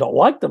may not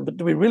like them, but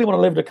do we really want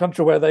to live in a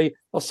country where they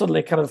are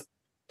suddenly kind of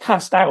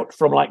cast out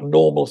from like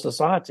normal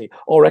society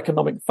or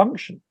economic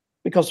function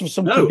because of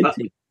some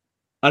committee?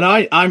 And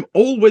I'm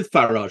all with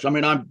Farage. I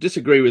mean, I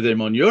disagree with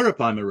him on Europe.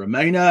 I'm a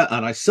Remainer,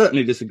 and I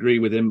certainly disagree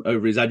with him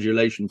over his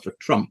adulation for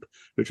Trump,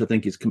 which I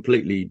think is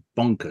completely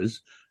bonkers,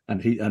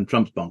 and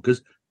Trump's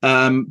bonkers.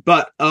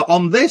 But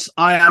on this,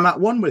 I am at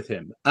one with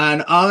him,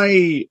 and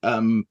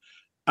and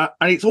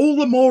it's all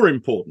the more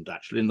important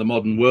actually in the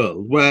modern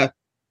world where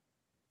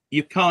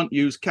you can't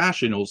use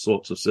cash in all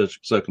sorts of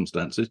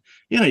circumstances.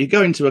 You know, you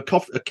go into a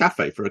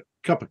cafe for a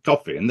cup of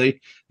coffee, and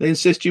they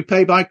insist you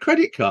pay by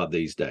credit card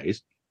these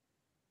days.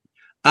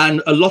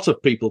 And a lot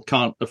of people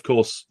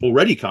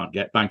already can't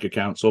get bank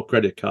accounts or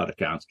credit card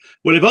accounts.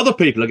 Well, if other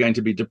people are going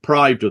to be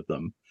deprived of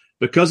them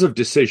because of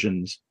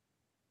decisions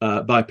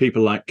by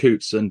people like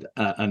Coutts and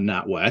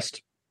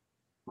NatWest,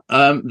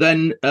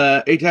 then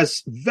it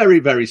has very,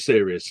 very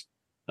serious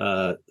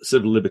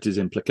civil liberties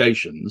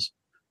implications.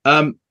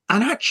 And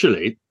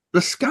actually,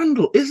 the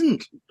scandal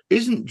isn't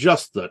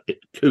just that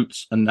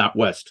Coutts and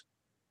NatWest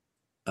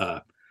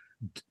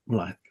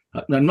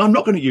I'm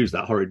not going to use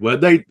that horrid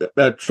word. They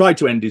tried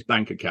to end his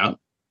bank account.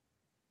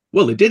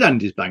 Well, they did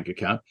end his bank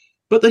account,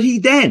 but that he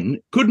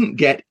then couldn't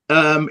get.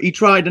 He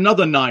tried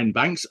another 9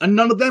 banks, and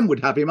none of them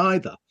would have him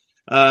either.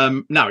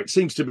 Now it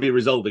seems to be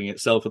resolving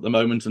itself at the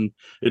moment, and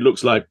it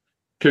looks like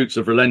Coutts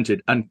have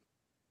relented. And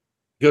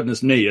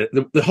goodness me,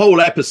 the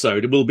whole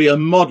episode will be a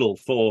model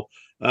for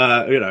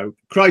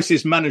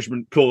crisis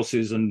management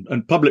courses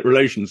and public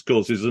relations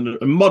courses, and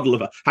a model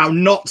of how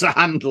not to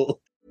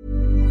handle.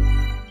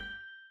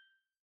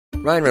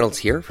 Ryan Reynolds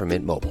here from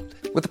Mint Mobile.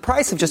 With the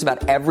price of just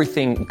about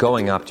everything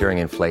going up during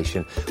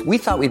inflation, we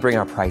thought we'd bring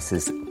our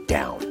prices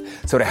down.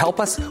 So to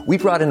help us, we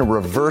brought in a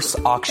reverse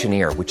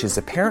auctioneer, which is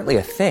apparently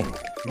a thing.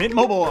 Mint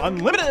Mobile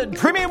Unlimited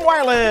Premium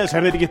Wireless.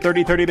 How to get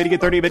 30, 30, bit to get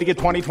 30, bit to get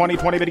 20, 20,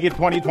 20, bit to get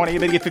 20, 20,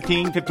 bit to get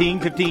 15, 15,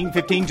 15,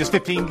 15, just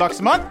 $15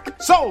 a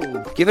month?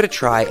 Sold! Give it a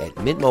try at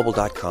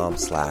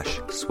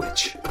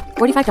mintmobile.com/switch.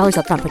 $45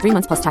 up front for 3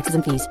 months plus taxes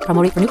and fees.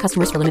 Promo rate for new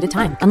customers for limited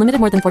time. Unlimited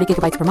more than 40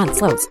 gigabytes per month.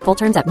 Slows full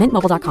terms at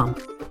mintmobile.com.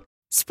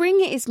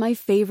 Spring is my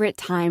favorite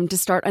time to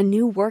start a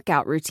new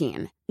workout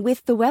routine.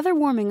 With the weather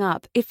warming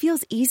up, it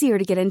feels easier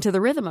to get into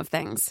the rhythm of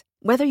things.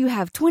 Whether you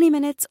have 20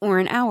 minutes or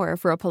an hour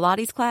for a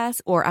Pilates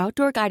class or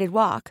outdoor guided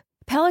walk,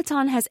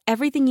 Peloton has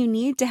everything you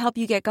need to help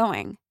you get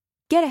going.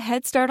 Get a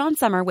head start on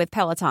summer with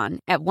Peloton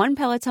at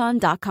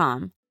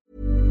onepeloton.com.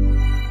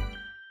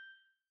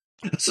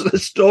 That's the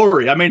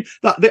story. I mean,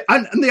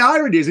 and the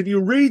irony is, if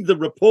you read the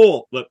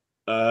report that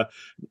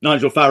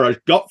Nigel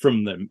Farage got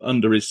from them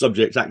under his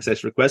subject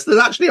access request,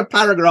 there's actually a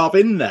paragraph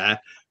in there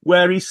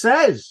where he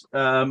says,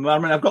 I mean,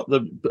 I've got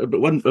the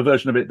one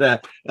version of it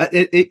there.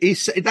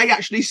 They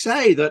actually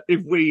say that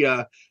if we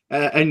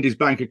end his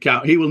bank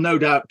account, he will no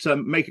doubt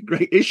make a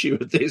great issue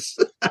of this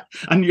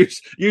and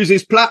use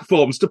his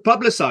platforms to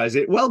publicize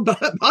it. Well,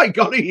 by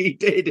golly, he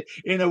did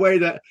in a way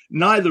that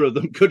neither of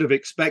them could have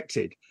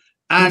expected.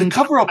 And the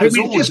cover-up is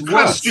always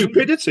crass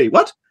stupidity.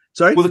 What?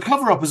 Sorry? Well, the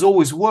cover-up is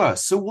always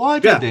worse. So why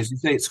did this? You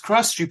say it's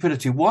crass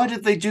stupidity. Why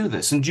did they do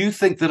this? And do you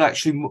think that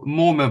actually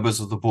more members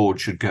of the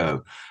board should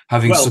go,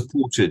 having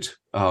supported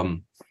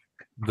the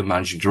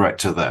managing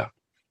director there?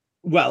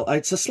 Well,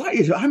 it's a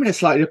slightly. I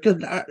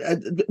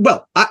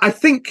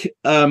think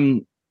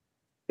the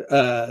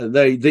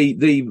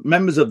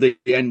members of the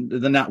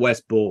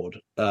NatWest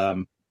board.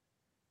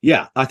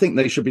 I think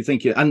they should be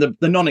thinking, and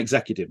the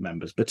non-executive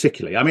members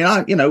particularly. I mean,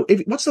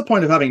 what's the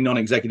point of having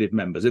non-executive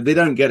members if they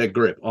don't get a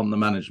grip on the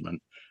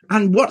management?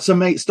 And what's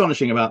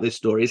astonishing about this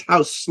story is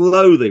how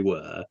slow they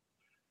were.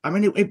 I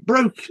mean, it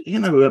broke,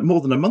 more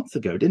than a month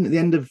ago, didn't it? The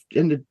end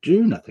of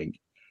June, I think.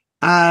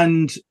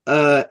 And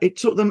it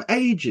took them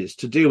ages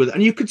to deal with it.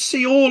 And you could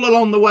see all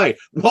along the way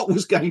what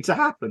was going to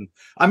happen.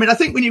 I mean, I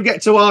think when you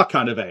get to our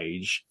kind of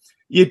age,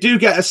 you do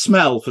get a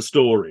smell for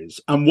stories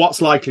and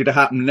what's likely to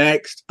happen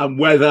next, and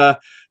whether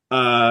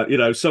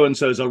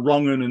so-and-so's are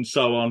wrong and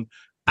so on.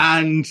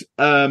 And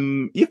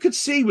you could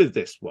see with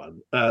this one,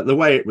 the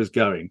way it was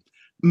going.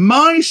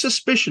 My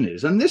suspicion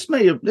is, and this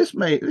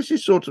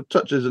is sort of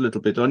touches a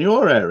little bit on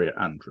your area,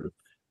 Andrew.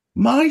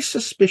 My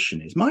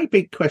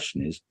big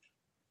question is,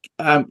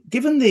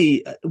 given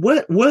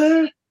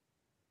were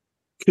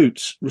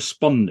Coutts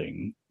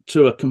responding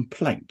to a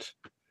complaint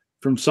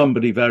from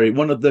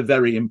one of the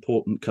very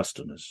important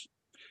customers?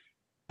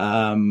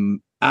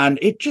 And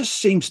it just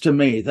seems to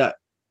me that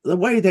the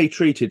way they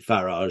treated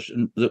Farage,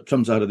 and that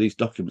comes out of these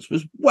documents,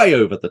 was way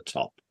over the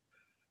top.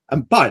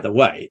 And by the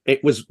way,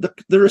 it was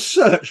the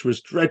research was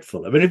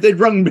dreadful. I mean, if they'd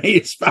rung me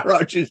as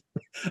Farage's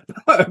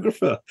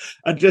biographer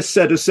and just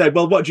said,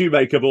 well, what do you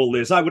make of all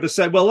this? I would have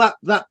said, well,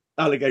 that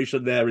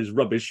allegation there is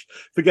rubbish.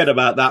 Forget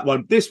about that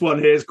one. This one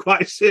here is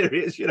quite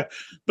serious,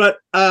 But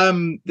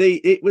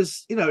it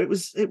was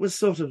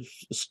sort of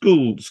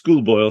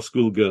schoolboy or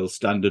schoolgirl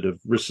standard of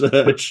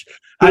research.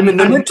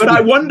 But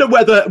I wonder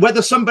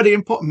whether somebody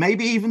important,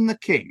 maybe even the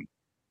king,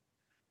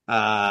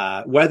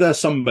 whether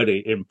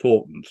somebody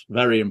important,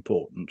 very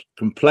important,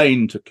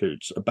 complained to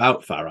Coutts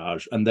about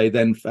Farage, and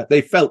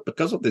they felt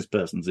because of this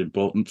person's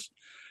importance.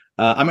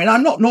 I mean,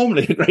 I'm not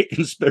normally a great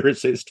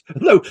conspiracist,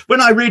 although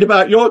when I read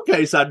about your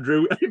case,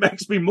 Andrew, it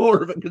makes me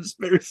more of a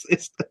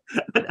conspiracist.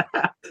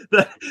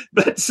 but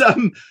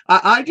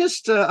I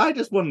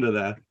just wonder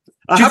there.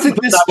 Do you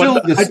think there's still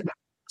this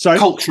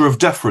culture of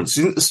deference?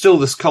 Do you think there's still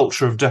this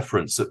culture of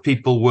deference that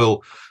people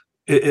will,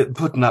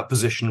 put in that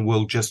position,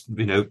 will just,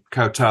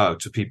 kowtow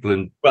to people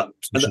in? Well,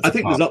 I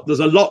think there's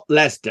a lot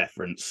less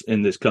deference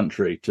in this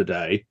country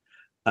today.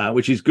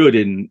 Which is good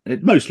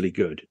mostly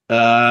good.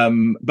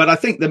 But I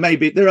think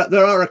there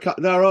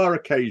are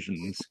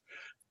occasions,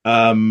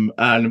 and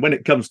when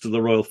it comes to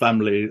the royal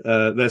family,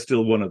 there's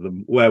still one of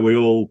them where we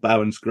all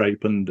bow and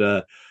scrape and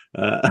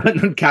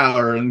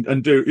cower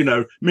and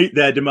do, meet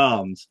their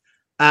demands.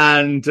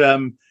 And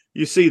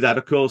you see that,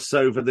 of course,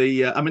 over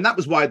that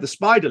was why the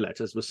spider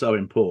letters were so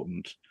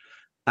important.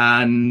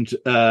 And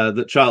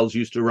that Charles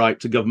used to write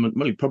to government.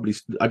 Well,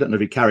 I don't know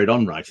if he carried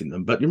on writing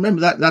them, but you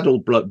remember that all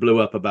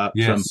blew up about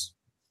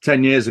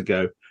 10 years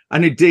ago.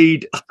 And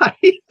indeed, I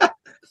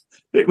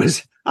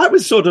was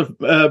sort of,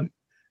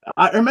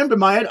 I remember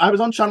I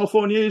was on Channel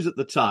 4 News at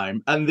the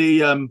time, and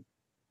the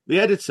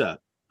editor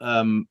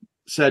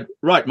said,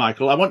 right,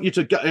 Michael, I want you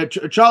to go,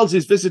 Charles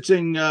is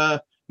visiting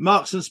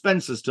Marks and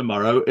Spencer's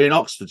tomorrow in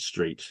Oxford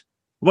Street.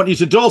 I want you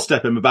to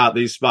doorstep him about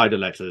these spider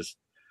letters.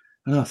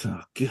 And I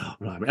thought, oh, God,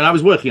 right. And I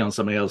was working on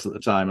something else at the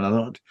time, and I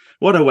thought,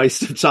 what a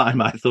waste of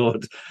time, I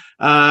thought.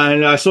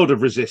 And I sort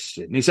of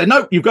resisted. And he said,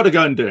 no, you've got to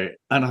go and do it.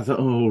 And I thought,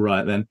 oh,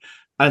 right then.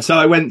 And so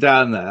I went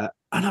down there,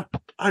 and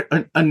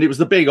and it was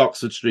the big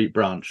Oxford Street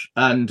branch.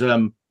 And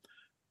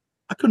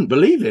I couldn't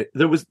believe it.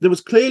 There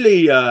was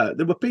clearly,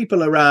 there were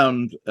people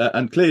around,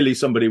 and clearly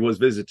somebody was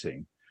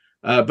visiting.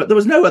 But there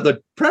was no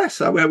other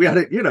press where we had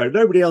it,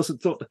 nobody else had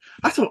thought.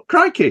 I thought,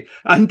 crikey,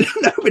 and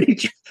nobody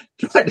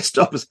tried to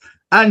stop us.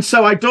 And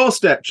so I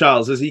doorstepped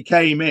Charles as he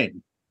came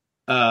in,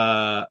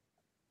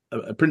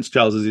 Prince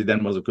Charles as he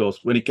then was, of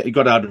course, when he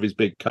got out of his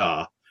big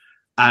car,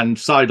 and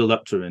sidled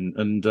up to him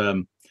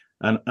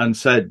and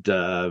said,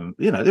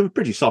 they were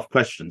pretty soft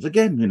questions.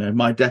 Again,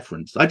 my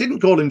deference. I didn't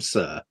call him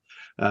sir.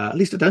 At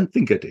least I don't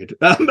think I did.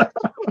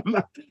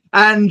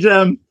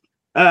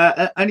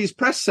 And his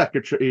press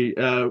secretary,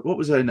 what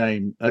was her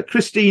name?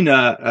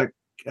 Christina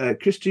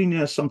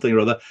something or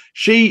other.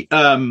 She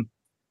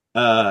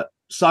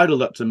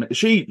sidled up to me.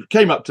 She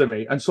came up to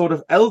me and sort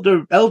of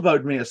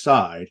elbowed me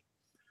aside,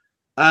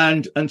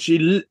 and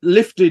she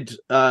lifted.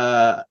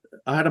 I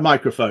had a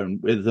microphone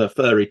with a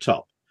furry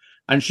top,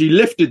 and she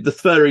lifted the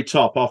furry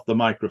top off the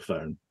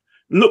microphone,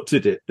 looked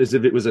at it as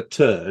if it was a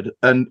turd,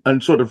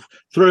 and sort of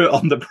threw it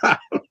on the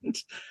ground.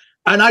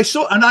 And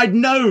I'd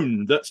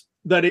known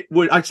that it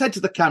would. I said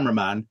to the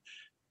cameraman,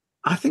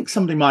 I think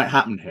something might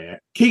happen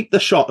here. Keep the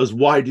shot as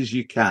wide as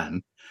you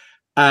can.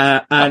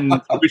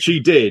 And which he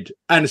did.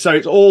 And so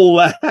it's all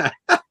there.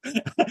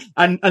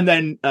 and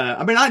then,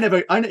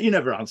 you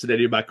never answered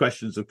any of my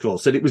questions, of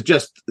course. And it was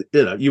just,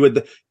 you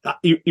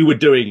were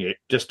doing it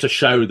just to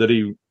show that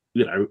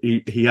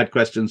he had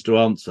questions to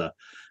answer.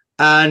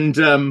 And,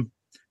 there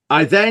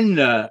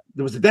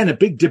was then a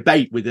big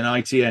debate within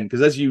ITN,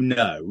 because as you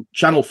know,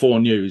 Channel 4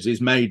 News is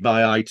made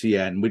by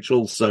ITN, which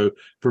also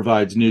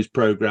provides news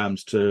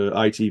programs to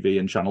ITV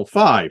and Channel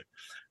 5.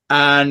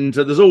 And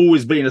there's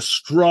always been a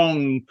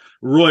strong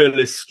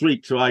royalist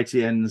streak to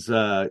ITN's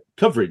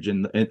coverage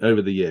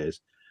over the years.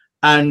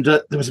 And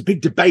there was a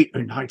big debate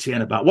in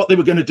ITN about what they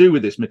were going to do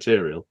with this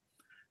material.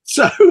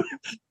 So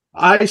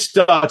I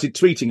started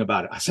tweeting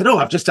about it. I said,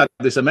 I've just had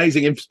this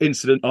amazing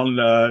incident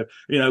on,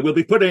 we'll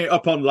be putting it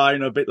up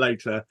online a bit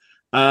later.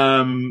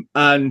 And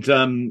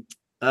then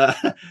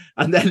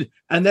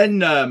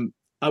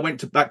I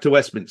went back to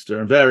Westminster,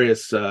 and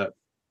various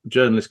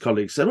journalist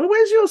colleagues said, well,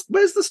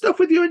 where's the stuff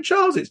with you and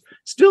Charles? It's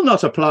still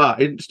not applied.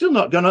 It's still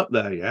not gone up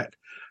there yet.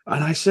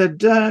 And I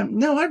said,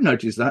 no, I've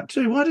noticed that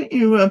too. Why don't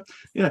you,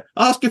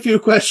 ask a few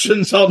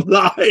questions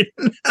online,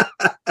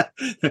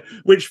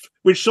 which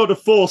sort of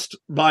forced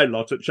my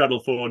lot at Channel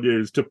 4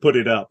 News to put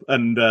it up.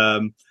 And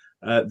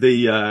but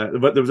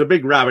there was a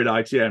big row in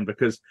ITN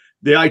because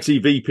the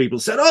ITV people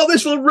said,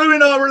 this will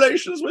ruin our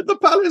relations with the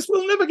palace.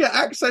 We'll never get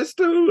access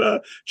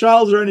to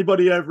Charles or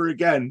anybody ever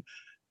again.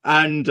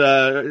 And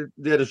the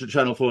editor of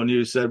Channel 4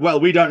 News said,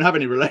 well, we don't have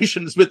any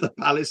relations with the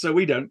palace, so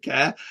we don't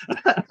care,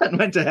 and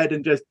went ahead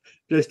and just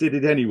did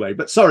it anyway.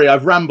 But sorry,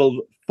 I've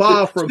rambled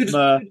far from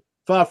the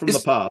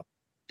path.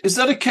 Is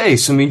that a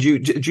case? I mean,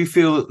 do you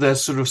feel that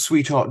there's sort of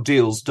sweetheart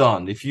deals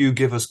done? If you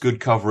give us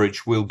good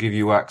coverage, we'll give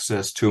you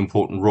access to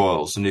important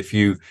royals. And if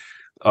you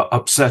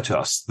upset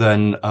us,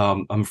 then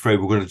I'm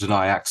afraid we're going to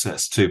deny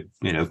access to,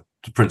 the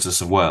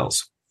Princess of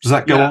Wales. Does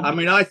that go on? I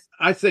mean,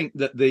 I think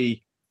that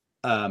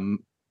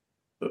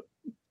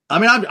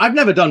I've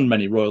never done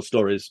many royal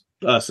stories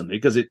personally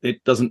because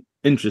it doesn't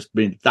interest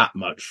me that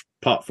much,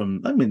 apart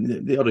from,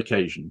 the odd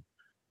occasion.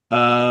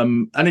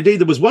 And indeed,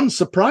 there was one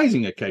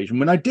surprising occasion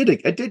when I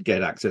did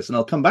get access, and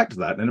I'll come back to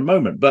that in a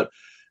moment. But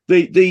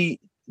the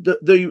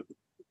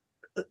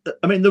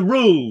I mean, the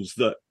rules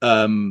that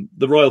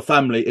the royal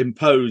family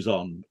impose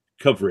on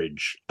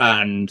coverage,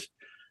 and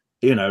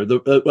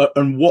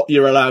and what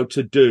you're allowed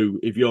to do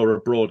if you're a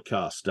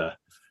broadcaster,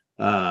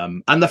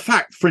 and the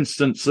fact, for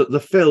instance, that the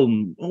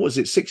film, what was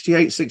it,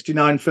 68,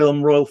 69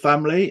 film Royal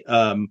Family,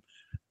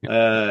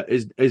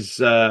 is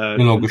no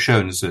longer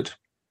shown, is it?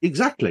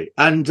 Exactly,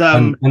 and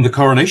the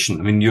coronation.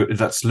 I mean,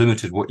 that's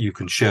limited what you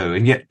can show,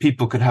 and yet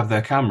people could have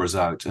their cameras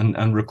out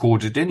and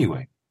record it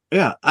anyway.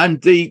 Yeah, and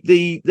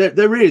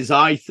there is,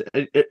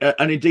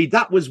 and indeed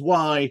that was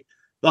why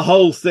the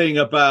whole thing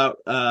about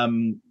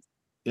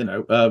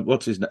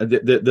what's his name,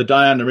 the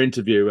Diana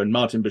interview and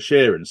Martin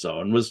Bashir and so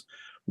on was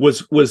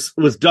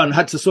done,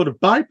 had to sort of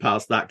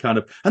bypass that kind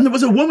of. And there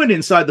was a woman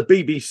inside the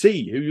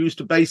BBC who used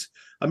to base.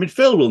 I mean,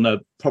 Phil will know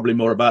probably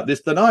more about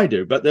this than I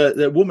do, but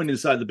the woman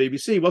inside the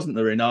BBC, wasn't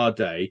there in our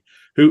day,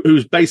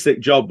 whose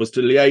basic job was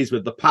to liaise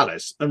with the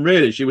palace, and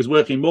really she was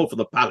working more for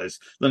the palace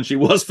than she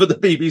was for the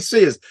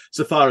BBC,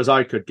 so far as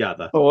I could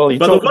gather. Oh, well, you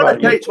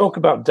talk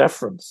about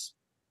deference.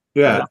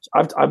 Yeah,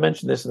 I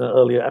mentioned this in an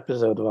earlier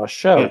episode of our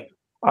show. Yeah.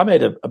 I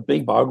made a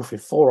big biography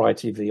for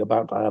ITV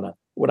about Diana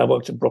when I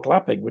worked at Brook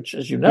Lapping, which,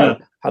 as you know,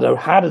 had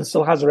and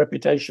still has a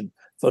reputation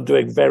for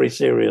doing very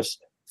serious,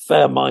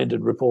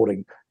 fair-minded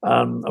reporting.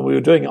 And we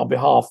were doing it on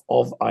behalf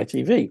of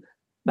ITV.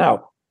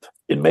 Now,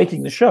 in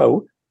making the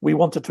show, we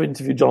wanted to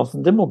interview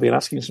Jonathan Dimbleby and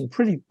asking some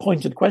pretty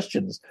pointed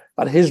questions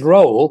about his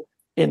role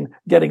in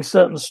getting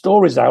certain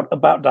stories out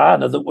about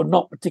Diana that were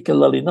not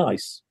particularly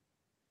nice.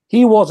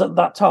 He was, at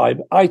that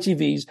time,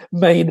 ITV's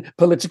main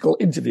political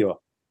interviewer.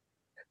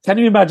 Can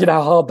you imagine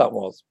how hard that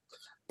was?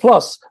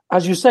 Plus,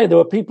 as you say, there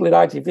were people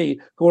at ITV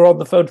who were on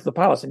the phone to the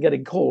palace and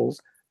getting calls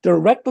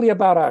directly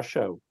about our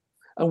show.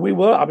 And we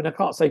were, I mean, I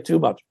can't say too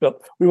much, but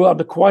we were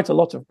under quite a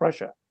lot of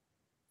pressure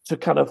to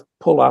kind of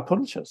pull our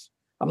punches.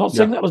 I'm not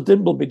saying that was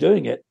Dimbleby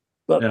doing it,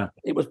 but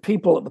it was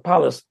people at the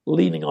palace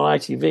leaning on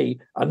ITV.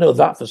 I know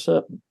that for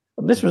certain.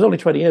 And this was only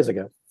 20 years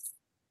ago.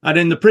 And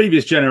in the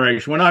previous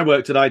generation, when I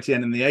worked at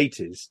ITN in the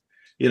 80s,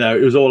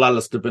 it was all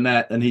Alistair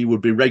Burnett, and he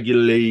would be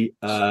regularly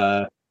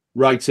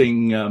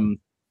writing,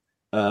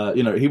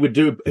 he would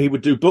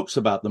do books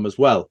about them as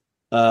well,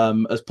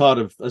 as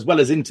well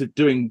as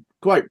doing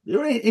quite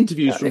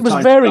interviews. From it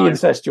was very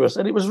incestuous,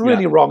 and it was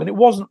really wrong, and it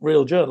wasn't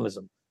real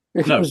journalism.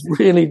 It was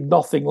really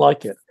nothing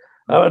like it.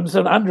 And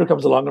so Andrew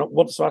comes along and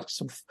wants to ask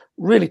some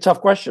really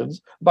tough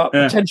questions about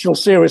potential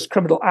serious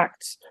criminal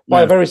acts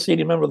by a very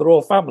senior member of the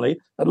royal family.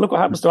 And look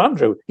what happens to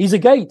Andrew. He's a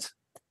gate.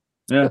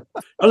 Yeah.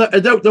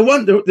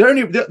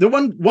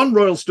 The one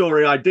royal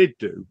story I did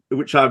do,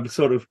 which I'm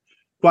sort of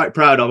quite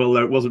proud of,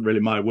 although it wasn't really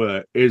my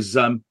work, is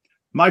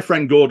my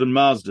friend Gordon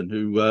Marsden,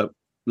 who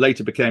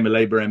later became a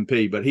Labour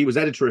MP, but he was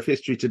editor of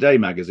History Today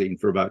magazine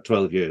for about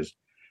 12 years.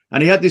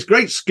 And he had this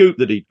great scoop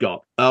that he'd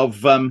got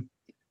of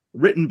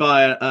written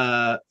by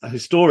a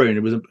historian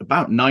who was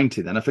about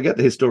 90 then. I forget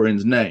the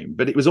historian's name,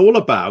 but it was all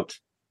about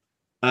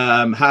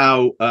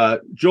how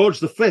George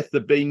V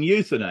had been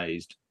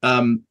euthanized.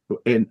 And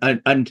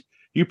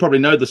you probably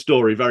know the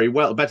story very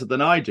well, better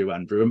than I do,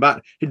 Andrew. And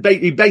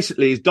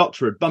basically, his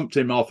doctor had bumped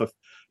him off.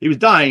 He was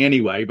dying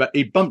anyway, but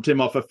he bumped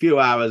him off a few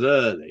hours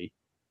early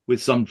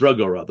with some drug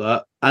or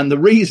other. And the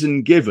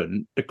reason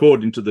given,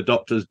 according to the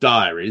doctor's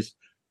diaries,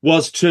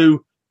 was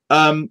to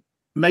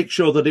make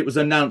sure that it was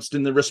announced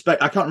in the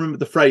I can't remember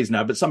the phrase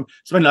now, but something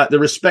like the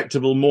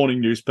respectable morning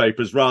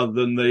newspapers rather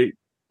than the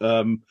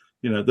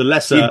the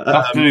lesser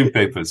afternoon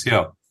papers.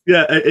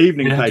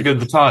 Evening papers. To go to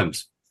the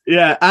Times.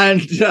 Yeah,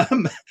 and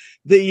and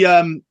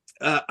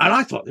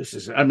I thought this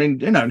is,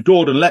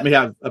 Gordon let me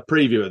have a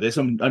preview of this,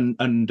 and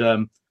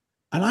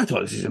I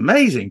thought this is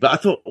amazing, but I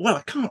thought, well,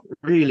 I can't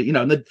really,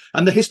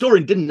 and the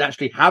historian didn't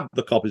actually have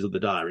the copies of the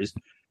diaries,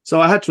 so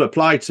I had to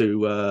apply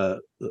to I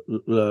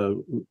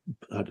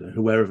don't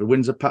know, wherever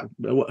Windsor,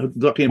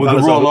 the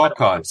Royal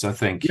Archives, I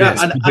think. Yeah,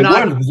 yes, they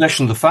were in the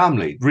possession of the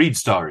family.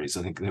 Reed's diaries,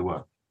 I think they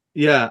were.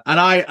 Yeah, and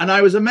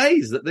I was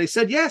amazed that they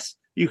said yes,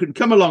 you can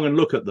come along and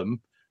look at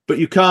them, but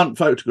you can't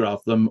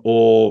photograph them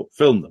or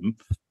film them.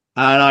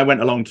 And I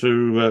went along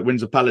to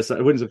Windsor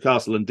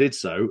Castle and did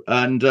so,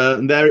 and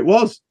there it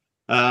was.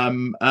 I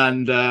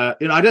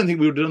don't think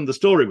we would have done the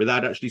story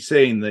without actually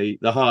seeing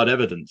the hard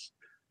evidence.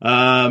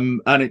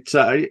 And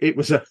it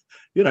was a,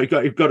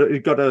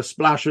 you've got a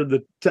splash of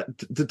the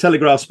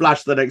Telegraph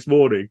splash the next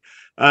morning,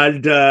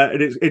 and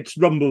it's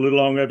rumbled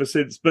along ever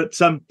since. But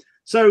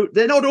so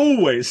they're not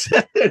always,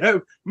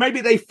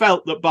 maybe they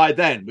felt that by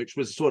then, which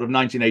was sort of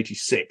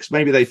 1986,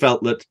 maybe they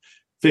felt that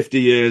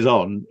 50 years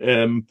on,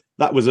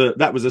 that was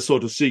a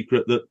sort of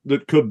secret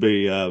that could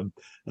be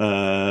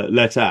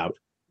let out.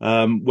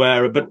 A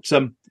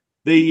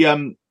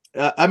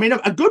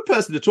good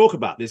person to talk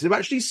about this, who've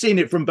actually seen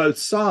it from both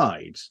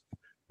sides,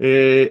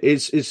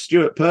 is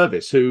Stuart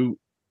Purvis, who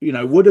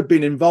would have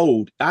been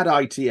involved at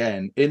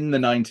ITN in the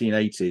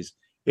 1980s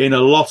in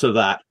a lot of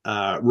that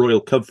royal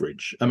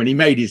coverage. I mean, he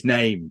made his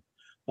name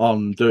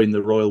on doing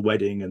the royal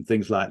wedding and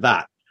things like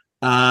that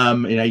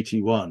in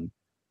 81.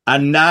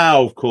 And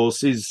now, of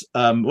course, he's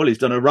done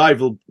a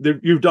rival.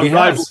 You've done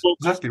rival books,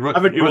 exactly, right,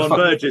 haven't you, right, on right,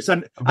 Burgess,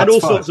 and all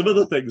sorts of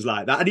other things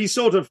like that. And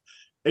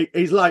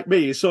he's like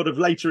me. He's sort of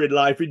later in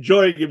life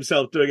enjoying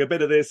himself doing a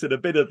bit of this and a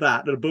bit of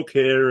that, and a book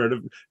here and a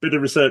bit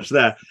of research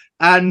there.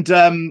 And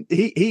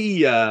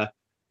he will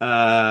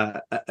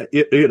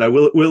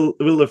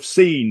have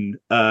seen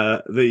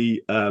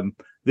the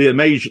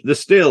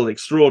still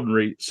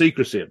extraordinary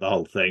secrecy of the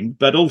whole thing,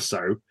 but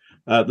also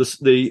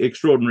the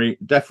extraordinary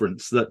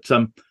deference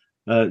that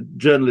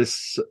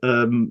journalists,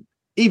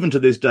 even to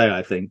this day,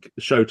 I think,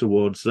 show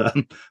towards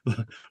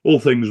all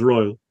things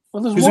royal.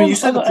 Well, there's one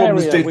other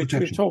area which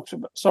we've talked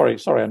about. Sorry,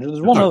 Andrew.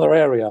 There's one other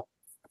area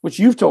which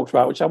you've talked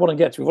about, which I want to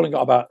get to. We've only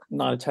got about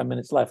 9 or 10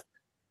 minutes left.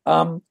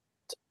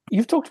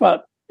 You've talked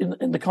about,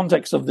 in the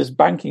context of this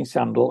banking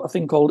scandal, a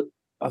thing called,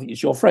 I think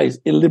it's your phrase,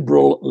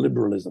 illiberal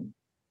liberalism.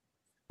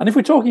 And if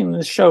we're talking in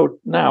this show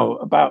now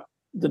about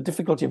the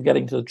difficulty of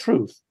getting to the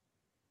truth,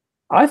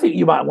 I think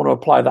you might want to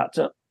apply that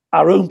to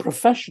our own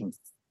profession.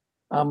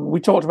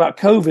 We talked about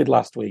COVID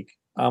last week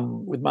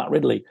with Matt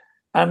Ridley,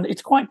 and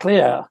it's quite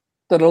clear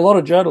that a lot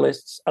of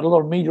journalists and a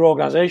lot of media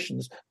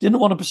organizations didn't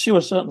want to pursue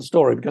a certain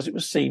story because it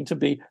was seen to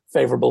be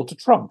favorable to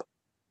Trump.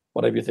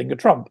 Whatever you think of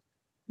Trump,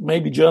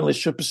 maybe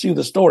journalists should pursue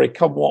the story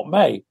come what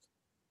may.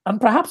 And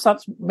perhaps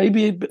that's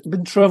maybe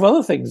been true of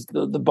other things.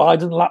 The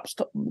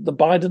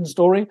Biden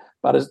story,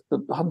 that is the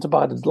Hunter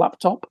Biden's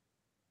laptop.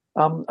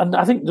 And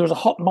I think there was a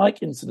hot mic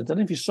incident. And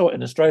if you saw it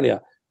in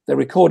Australia, they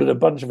recorded a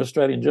bunch of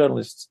Australian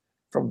journalists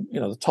from,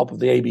 the top of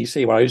the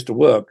ABC where I used to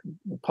work,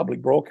 public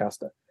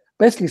broadcaster,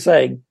 basically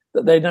saying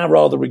that they now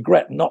rather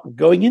regret not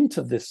going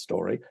into this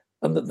story,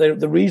 and that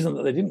the reason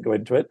that they didn't go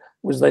into it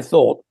was they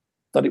thought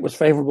that it was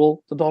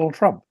favorable to Donald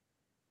Trump.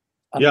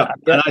 And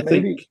I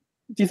think,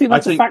 do you think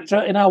that's a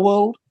factor in our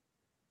world?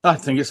 I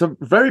think it's a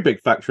very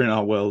big factor in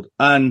our world.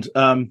 And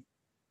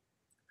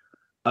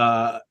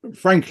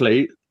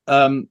frankly,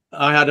 I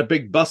had a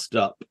big bust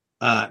up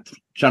at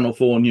Channel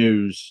 4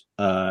 News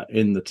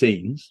in the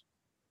teens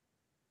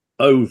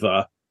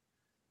over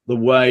the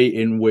way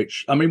in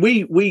which,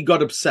 we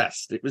got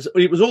obsessed. It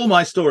was all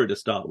my story to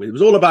start with. It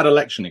was all about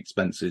election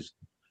expenses,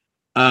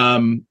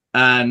 and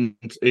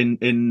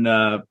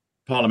in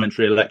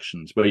parliamentary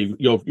elections where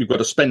you've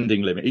got a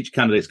spending limit. Each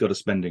candidate's got a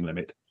spending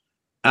limit,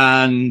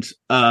 and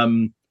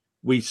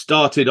we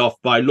started off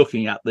by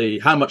looking at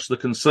how much the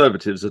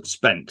Conservatives had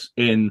spent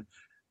in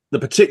the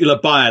particular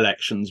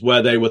by-elections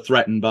where they were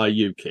threatened by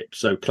UKIP,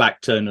 so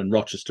Clacton and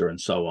Rochester and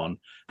so on.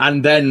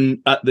 And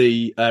then but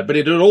it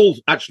had all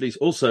actually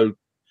also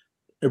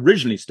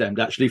originally stemmed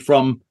actually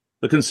from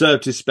the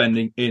Conservative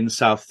spending in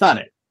South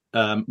Thanet,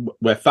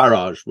 where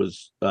Farage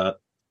was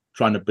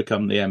trying to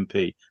become the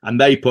MP.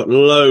 And they put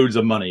loads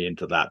of money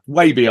into that,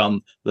 way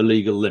beyond the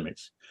legal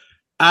limits.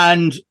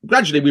 And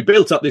gradually we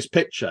built up this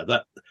picture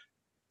that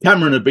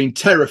Cameron had been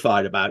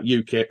terrified about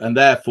UKIP and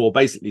therefore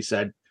basically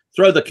said,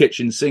 throw the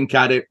kitchen sink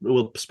at it.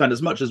 We'll spend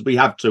as much as we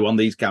have to on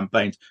these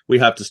campaigns. We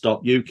have to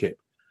stop UKIP.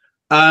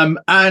 And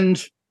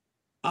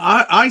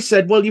I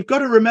said, well, you've got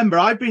to remember,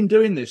 I've been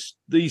doing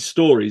these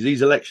stories,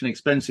 these election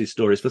expenses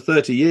stories for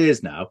 30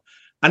 years now.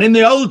 And in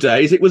the old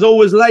days, it was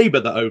always Labour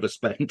that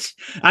overspent,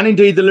 and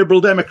indeed the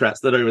Liberal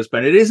Democrats that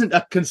overspent. It isn't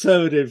a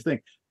Conservative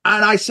thing.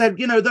 And I said,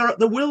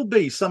 there will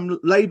be some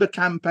Labour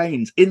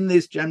campaigns in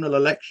this general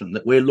election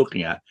that we're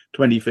looking at,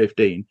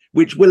 2015,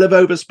 which will have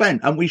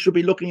overspent, and we should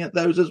be looking at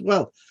those as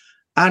well.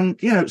 And,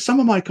 some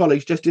of my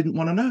colleagues just didn't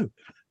want to know.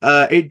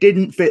 It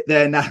didn't fit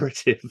their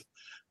narrative.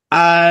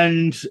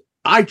 And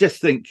I just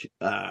think,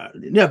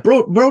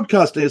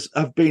 broadcasters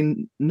have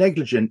been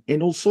negligent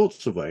in all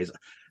sorts of ways.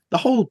 The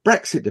whole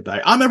Brexit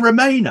debate, I'm a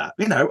Remainer,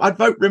 I'd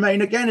vote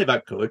Remain again if I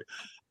could.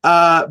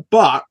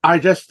 But I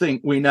just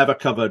think we never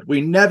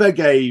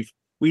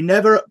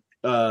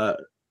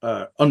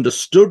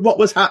understood what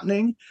was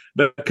happening,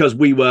 because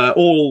we were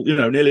all,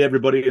 nearly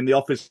everybody in the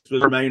office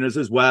was Remainers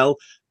as well.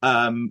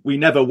 We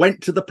never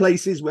went to the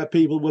places where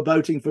people were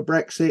voting for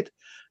Brexit.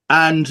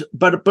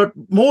 But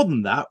more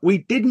than that, we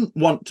didn't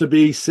want to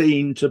be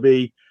seen to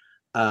be,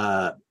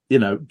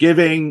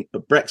 giving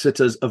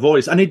Brexiters a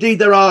voice. And indeed,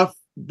 there are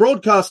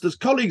broadcasters,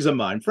 colleagues of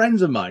mine,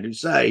 friends of mine, who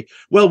say,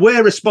 well,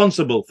 we're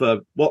responsible for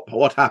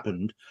what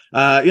happened.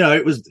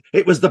 It was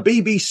the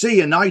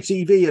BBC and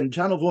ITV and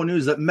Channel 4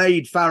 News that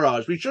made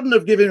Farage. We shouldn't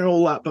have given him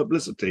all that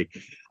publicity.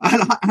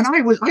 And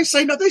I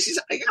say, no, this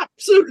is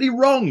absolutely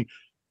wrong.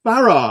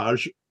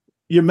 Farage,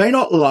 you may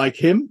not like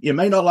him, you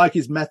may not like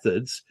his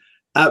methods,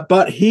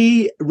 but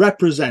he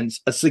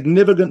represents a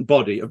significant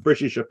body of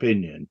British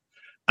opinion.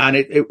 And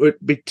it would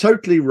be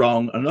totally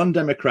wrong and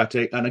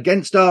undemocratic and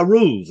against our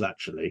rules,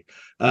 actually,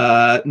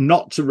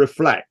 not to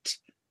reflect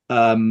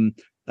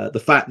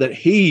the fact that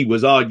he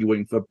was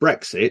arguing for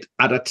Brexit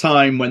at a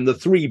time when the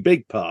three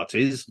big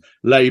parties,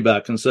 Labour,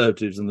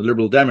 Conservatives and the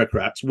Liberal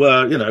Democrats,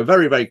 were,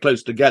 very, very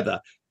close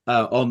together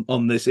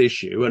on this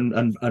issue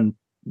and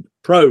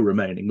pro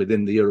remaining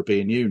within the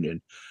European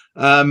Union.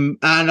 And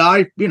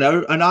I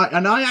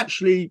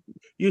actually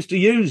used to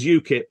use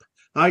UKIP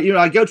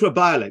I go to a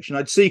by-election,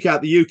 I'd seek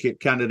out the UKIP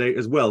candidate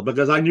as well,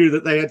 because I knew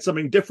that they had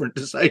something different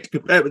to say to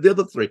compare with the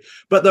other three.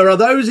 But there are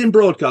those in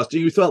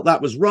broadcasting who felt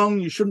that was wrong.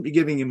 You shouldn't be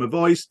giving him a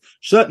voice.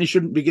 Certainly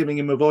shouldn't be giving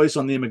him a voice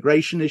on the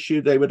immigration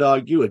issue, they would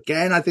argue.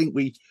 Again, I think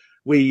we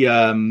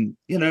and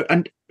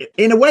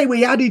in a way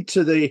we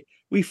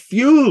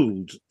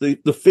fueled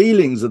the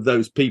feelings of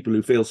those people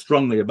who feel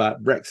strongly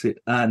about Brexit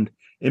and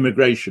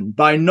immigration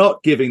by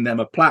not giving them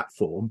a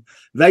platform.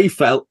 They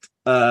felt,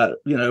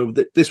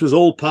 that this was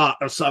all part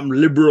of some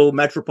liberal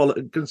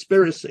metropolitan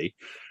conspiracy.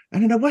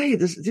 And in a way,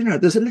 there's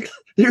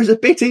a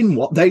bit in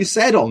what they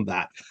said on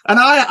that. And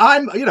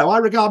I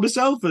regard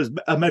myself as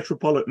a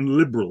metropolitan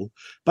liberal,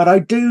 but I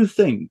do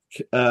think,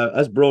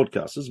 as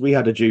broadcasters, we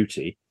had a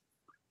duty.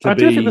 I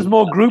do think there's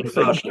more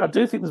groupthink. I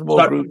do think there's more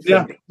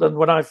groupthink than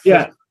when I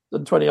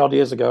than 20 odd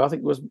years ago. I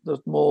think there's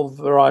more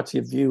variety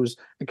of views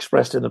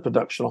expressed in a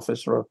production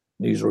office or a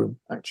newsroom,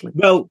 actually.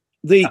 Well,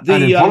 in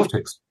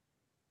politics.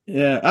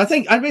 Yeah, I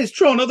mean it's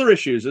true on other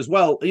issues as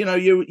well.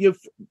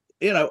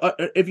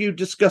 If you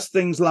discuss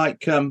things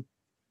like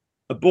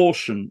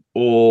abortion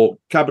or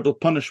capital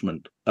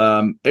punishment,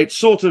 it's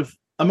sort of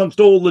amongst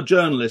all the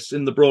journalists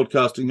in the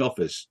broadcasting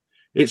office,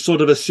 it's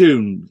sort of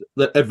assumed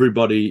that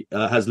everybody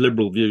has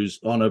liberal views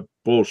on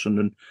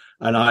abortion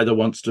and either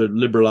wants to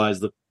liberalise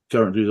the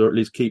current views or at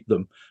least keep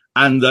them,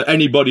 and that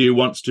anybody who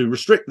wants to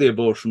restrict the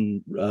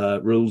abortion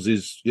rules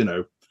is,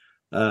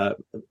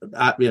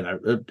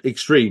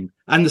 extreme.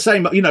 And the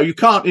same, you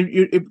can't.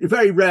 It's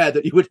very rare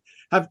that you would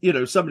have,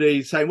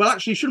 somebody saying, "Well,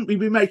 actually, shouldn't we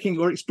be making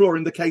or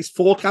exploring the case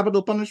for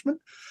capital punishment?"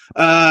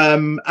 There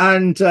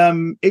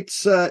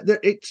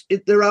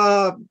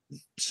are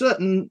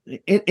certain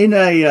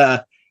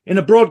in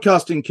a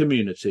broadcasting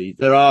community,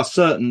 there are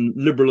certain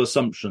liberal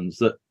assumptions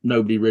that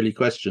nobody really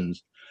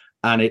questions,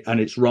 and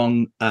it's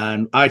wrong.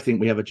 And I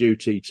think we have a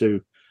duty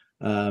to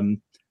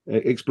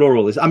explore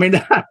all this. I mean,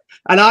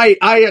 and I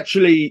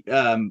actually,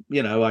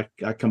 I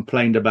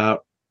complained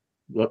about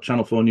what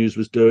Channel 4 News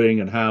was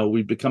doing and how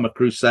we'd become a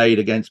crusade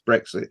against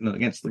Brexit and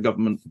against the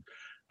government,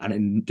 and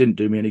it didn't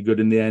do me any good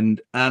in the end.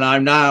 And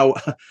I'm now,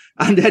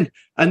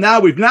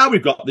 now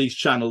we've got these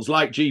channels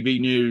like GB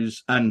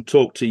News and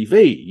Talk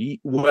TV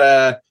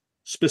where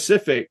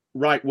specific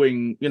right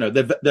wing,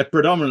 they're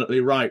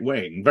predominantly right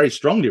wing, very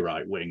strongly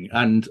right wing,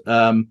 and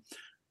I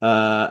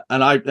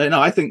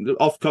think that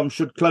Ofcom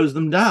should close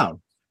them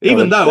down.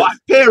 Even though I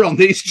appear on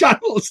these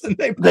channels, and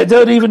they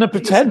don't even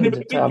pretend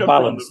to have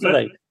balance, do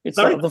they? It's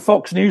like the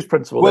Fox News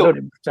principle. They don't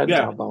even pretend to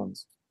have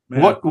balance.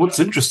 What's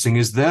interesting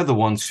is they're the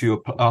ones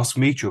who ask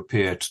me to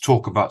appear to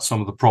talk about some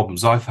of the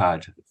problems I've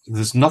had.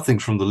 There's nothing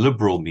from the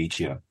liberal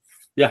media.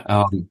 Yeah.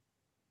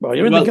 Well,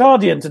 you're in the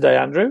Guardian today,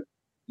 Andrew.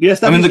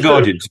 Yes, I'm in the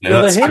Guardian today.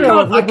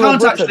 I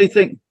can't actually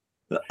think.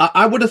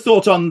 I would have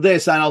thought on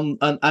this and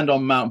on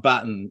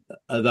Mountbatten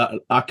that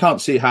I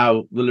can't see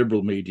how the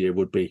liberal media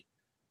would be.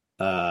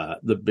 I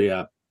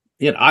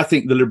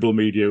think the liberal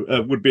media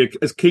would be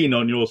as keen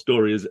on your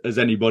story as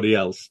anybody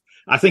else.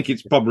 I think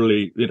it's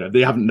probably,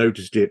 they haven't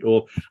noticed it,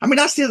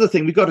 that's the other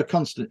thing. We've got to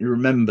constantly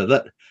remember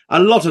that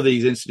a lot of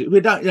these institutes,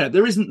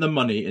 there isn't the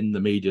money in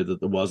the media that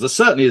there was. There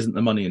certainly isn't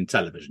the money in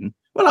television,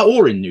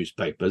 or in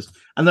newspapers,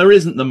 and there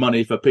isn't the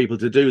money for people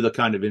to do the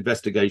kind of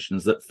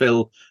investigations that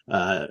Phil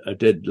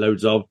did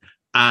loads of.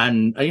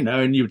 And,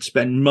 and you'd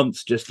spend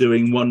months just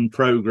doing one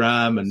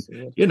program. And,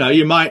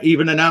 you might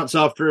even announce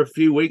after a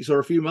few weeks or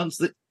a few months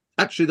that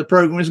actually the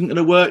program isn't going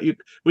to work.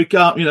 We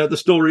can't, the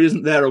story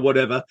isn't there or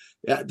whatever.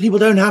 People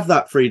don't have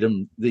that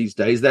freedom these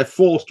days. They're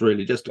forced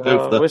really just to go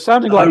for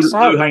the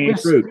low-hanging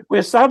fruit.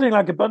 We're sounding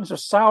like a bunch of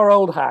sour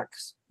old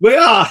hacks. We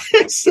are.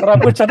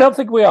 Which I don't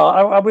think we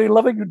are. I'm really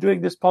loving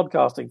doing this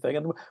podcasting thing.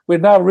 And we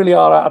now really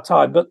are out of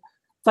time. But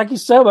thank you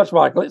so much,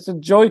 Michael. It's a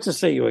joy to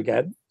see you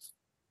again.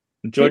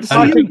 Keep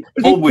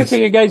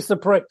kicking against the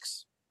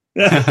pricks.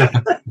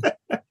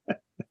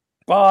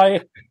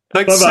 Bye.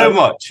 Thanks so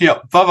much. Yeah.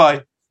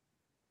 Bye-bye.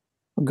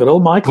 Good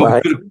old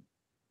Michael.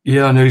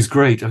 Yeah, no, he's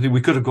great. I think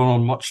we could have gone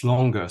on much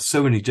longer.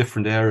 So many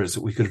different areas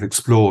that we could have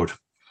explored.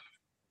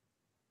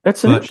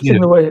 It's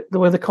interesting the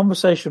way the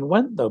conversation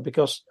went, though,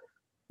 because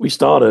we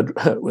started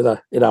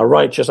in our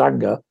righteous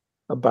anger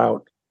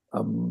about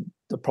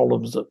the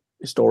problems that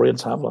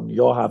historians have and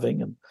you're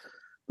having, and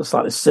the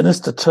slightly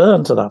sinister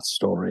turn to that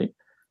story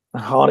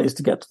and how hard it is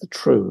to get to the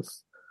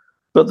truth.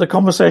 But the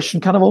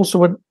conversation kind of also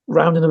went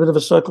round in a bit of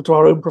a circle to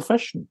our own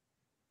profession.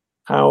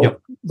 How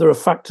there are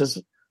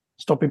factors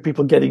stopping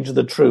people getting to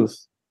the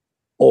truth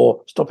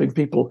or stopping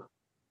people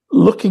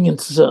looking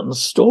into certain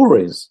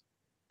stories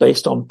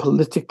based on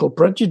political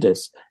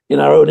prejudice in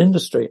our own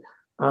industry,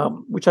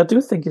 which I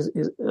do think is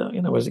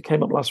as it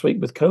came up last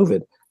week with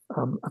COVID,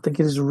 I think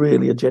it is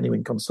really a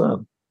genuine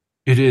concern.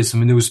 It is. I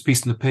mean, there was a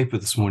piece in the paper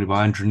this morning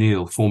by Andrew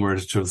Neil, former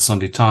editor of the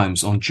Sunday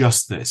Times, on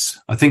just this.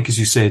 I think, as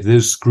you say,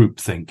 there's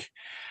groupthink.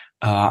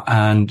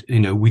 And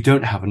we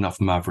don't have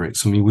enough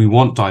mavericks. I mean, we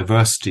want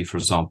diversity, for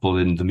example,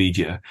 in the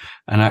media.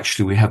 And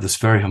actually, we have this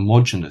very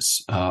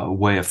homogenous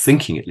way of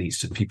thinking, at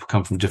least, if people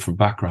come from different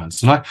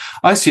backgrounds. And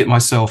I see it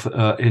myself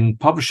in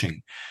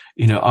publishing.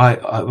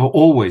 I've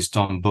always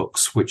done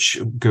books which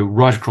go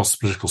right across the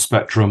political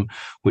spectrum,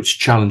 which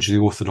challenge the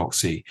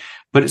orthodoxy.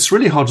 But it's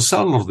really hard to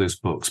sell a lot of those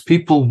books.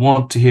 People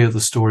want to hear the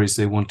stories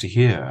they want to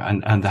hear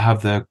and they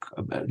have their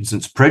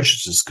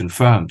prejudices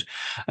confirmed.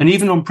 And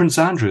even on Prince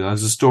Andrew,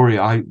 there's a story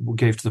I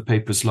gave to the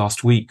papers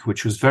last week,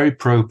 which was very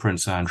pro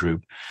Prince Andrew,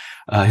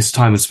 his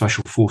time in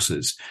special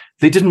forces.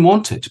 They didn't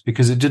want it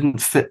because it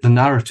didn't fit the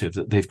narrative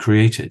that they've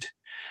created.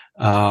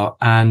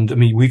 And I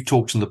mean, we've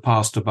talked in the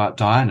past about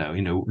Diana,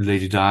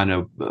 Lady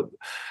Diana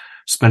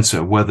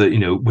Spencer, whether,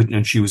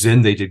 when she was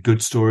in, they did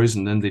good stories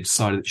and then they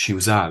decided that she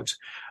was out.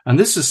 And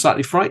this is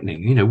slightly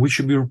frightening. We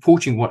should be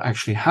reporting what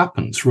actually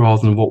happens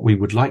rather than what we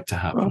would like to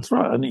happen. That's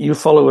right. And you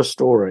follow a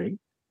story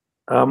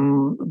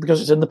because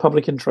it's in the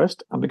public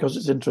interest and because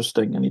it's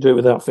interesting, and you do it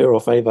without fear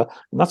or favour.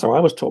 And that's how I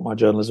was taught my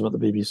journalism at the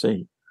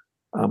BBC.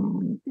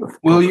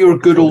 Well, you're a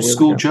good old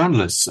school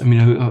journalist. I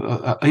mean,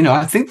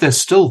 I think they're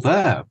still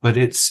there, but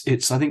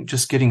it's I think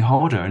just getting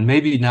harder. And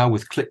maybe now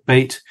with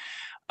clickbait,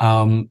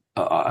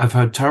 I've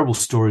heard terrible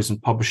stories in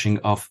publishing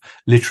of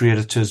literary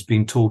editors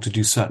being told to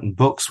do certain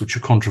books which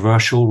are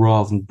controversial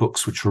rather than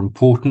books which are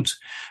important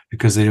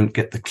because they don't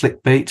get the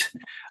clickbait.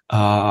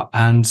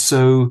 And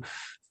so,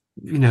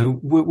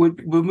 we're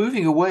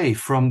moving away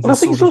from. Well, I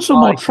think it's also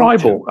more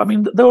tribal. I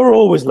mean, there were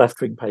always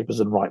left-wing papers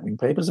and right-wing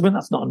papers. I mean,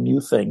 that's not a new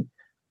thing.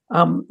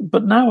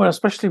 But now,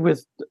 especially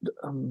with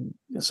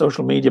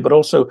social media, but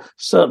also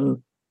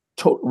certain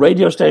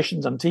radio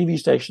stations and TV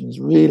stations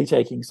really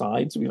taking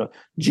sides.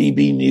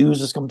 GB News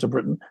has come to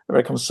Britain, a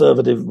very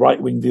conservative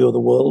right-wing view of the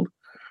world.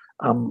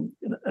 In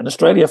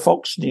Australia,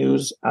 Fox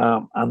News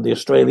and the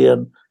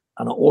Australian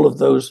and all of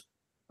those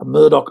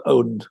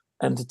Murdoch-owned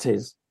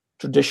entities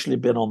traditionally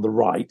been on the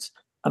right,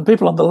 and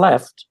people on the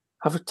left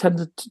have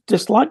tended to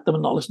dislike them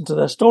and not listen to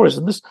their stories.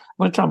 And this, I'm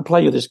going to try and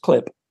play you this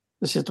clip.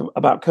 This is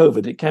about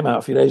COVID. It came out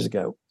a few days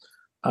ago.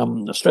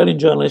 Australian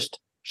journalist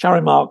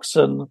Sharry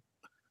Markson,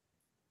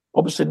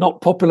 obviously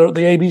not popular at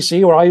the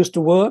ABC where I used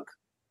to work.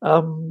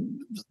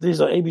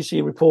 These are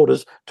ABC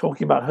reporters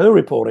talking about her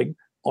reporting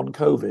on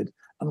COVID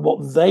and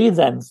what they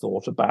then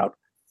thought about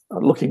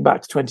looking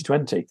back to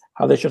 2020,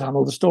 how they should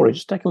handle the story.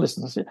 Just take a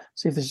listen and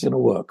see if this is going to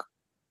work.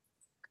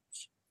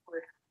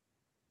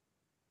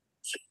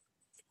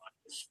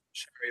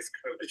 Sharry's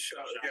COVID show.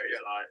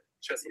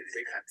 Just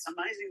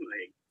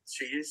amazingly.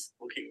 She is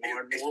looking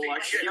more and more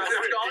like she is.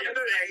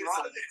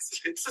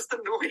 It's just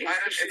annoying.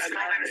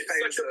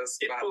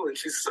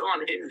 She's so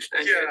unhinged,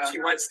 and she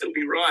might still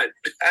be right.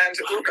 And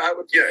look, I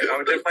would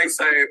definitely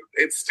say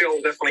it's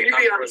still definitely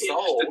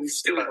unresolved. And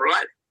still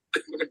right.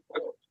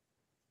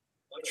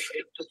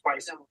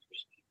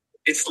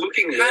 It's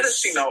looking. How does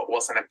she know it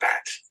wasn't a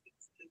bat?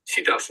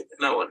 She doesn't.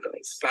 No one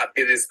does. But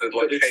it is the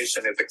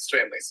location is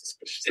extremely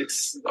suspicious.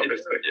 It's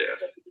obviously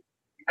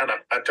And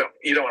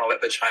you don't want to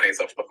let the Chinese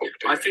off the hook,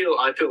 do you?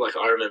 I feel like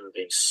I remember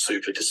being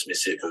super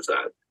dismissive of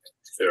that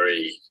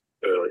very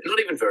early, not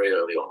even very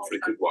early on, for a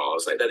good while. I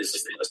was like, that is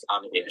just the most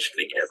unhinged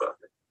thing ever.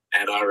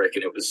 And I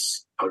reckon I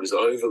was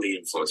overly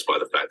influenced by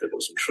the fact that there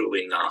were some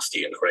truly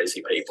nasty and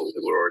crazy people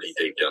who were already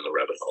deep down the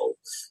rabbit hole.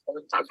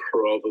 I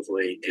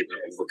probably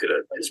didn't look at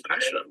it as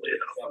passionately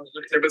enough.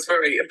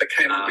 It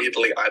became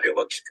weirdly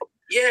ideological.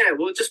 Yeah,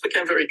 well, it just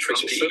became very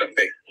Trumpy. It shouldn't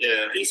be.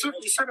 Yeah.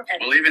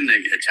 Well, even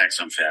the attacks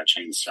on Fauci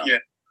and stuff. Yeah.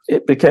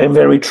 It became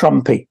very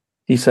Trumpy,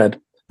 he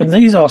said. And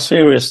these are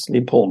seriously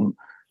important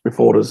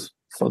reporters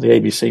for the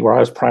ABC, where I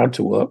was proud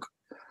to work,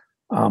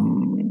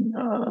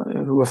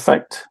 who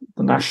affect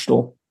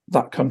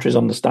that country's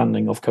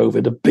understanding of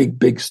COVID, a big,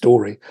 big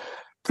story,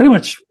 pretty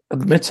much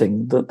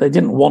admitting that they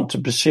didn't want to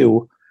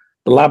pursue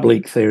the lab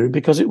leak theory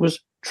because it was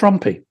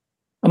Trumpy.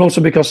 And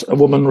also because a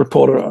woman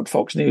reporter at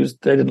Fox News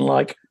they didn't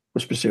like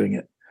was pursuing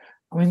it.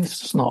 I mean, it's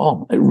just not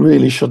on. It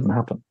really shouldn't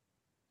happen.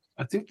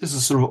 I think there's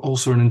a sort of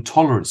also an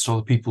intolerance to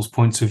other people's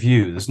points of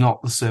view. There's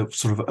not the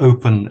sort of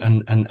open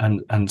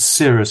and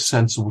serious,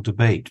 sensible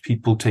debate.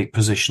 People take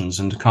positions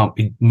and can't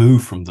be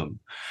moved from them.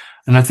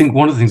 And I think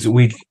one of the things that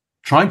we're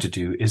trying to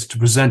do is to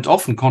present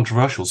often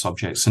controversial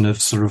subjects in a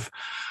sort of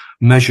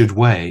measured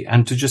way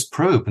and to just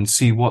probe and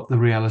see what the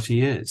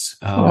reality is.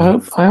 I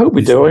hope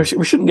we do. We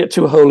shouldn't get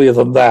too holier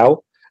than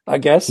thou, I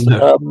guess.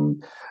 No.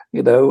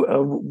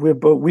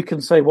 We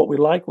can say what we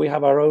like. We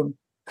have our own,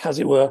 as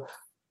it were.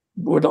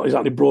 We're not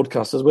exactly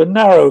broadcasters. We're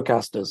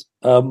narrowcasters.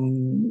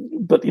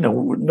 But,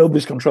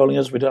 nobody's controlling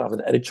us. We don't have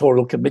an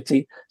editorial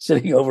committee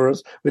sitting over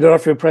us. We don't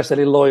have to impress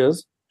any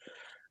lawyers.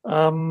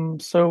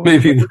 So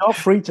maybe we're not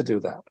free to do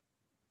that.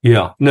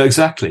 Yeah, no,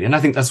 exactly. And I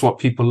think that's what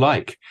people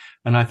like.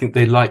 And I think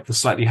they like the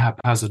slightly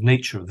haphazard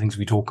nature of things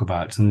we talk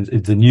about and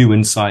the new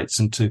insights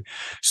into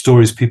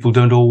stories people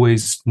don't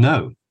always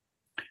know.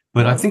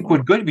 But I think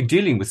we're going to be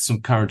dealing with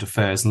some current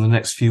affairs in the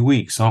next few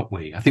weeks, aren't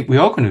we? I think we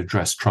are going to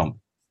address Trump.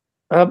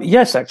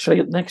 Yes,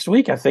 actually, next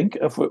week, I think,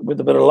 with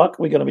a bit of luck,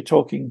 we're going to be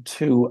talking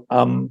to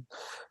an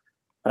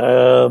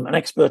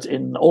expert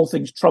in all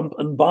things Trump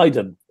and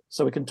Biden.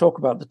 So we can talk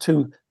about the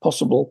two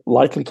possible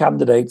likely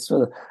candidates for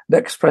the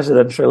next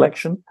presidential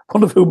election,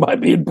 one of whom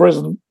might be in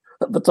prison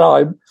at the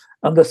time,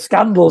 and the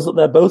scandals that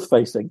they're both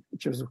facing,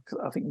 which is,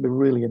 I think, will be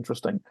really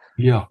interesting.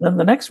 Yeah. Then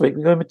the next week,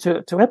 we're going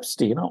to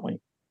Epstein, aren't we?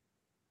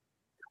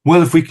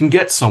 Well, if we can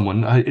get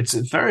someone, it's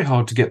very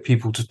hard to get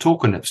people to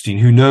talk on Epstein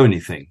who know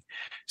anything.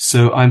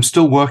 So I'm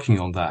still working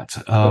on that.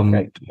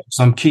 Okay.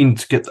 So I'm keen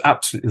to get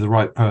absolutely the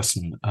right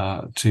person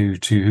to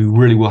who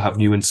really will have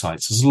new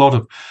insights. There's a lot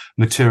of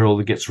material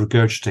that gets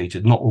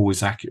regurgitated, not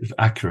always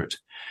accurately.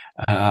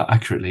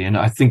 And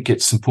I think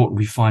it's important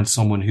we find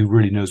someone who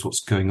really knows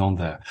what's going on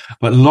there.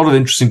 But a lot of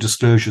interesting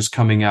disclosures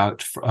coming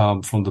out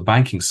from the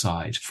banking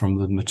side, from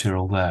the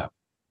material there.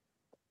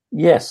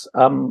 Yes.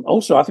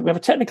 Also, I think we have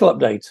a technical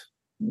update.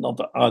 Not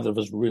that either of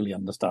us really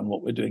understand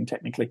what we're doing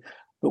technically,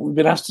 but we've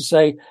been asked to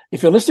say,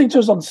 if you're listening to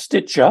us on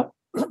Stitcher,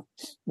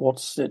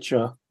 what's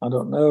Stitcher? I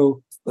don't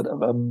know, but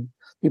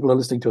people are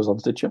listening to us on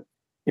Stitcher.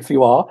 If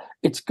you are,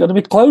 it's going to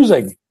be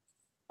closing.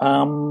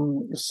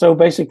 So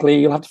basically,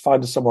 you'll have to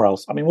find us somewhere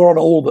else. I mean, we're on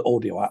all the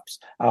audio apps: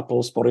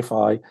 Apple,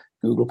 Spotify,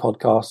 Google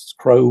Podcasts,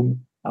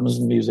 Chrome,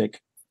 Amazon Music,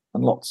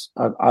 and lots.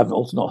 I've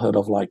also not heard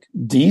of, like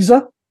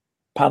Deezer,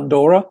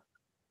 Pandora. I have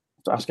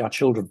to ask our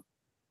children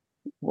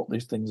what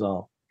these things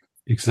are.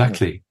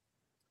 Exactly.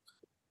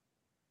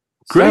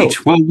 Great.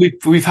 So, well,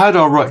 we've had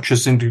our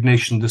righteous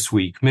indignation this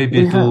week.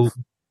 Maybe we'll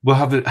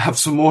have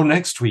some more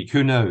next week.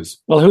 Who knows?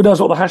 Well, who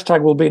knows what the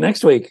hashtag will be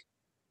next week?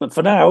 But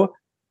for now,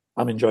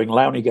 I'm enjoying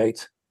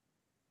Lowney-gate.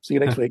 See you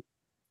next week.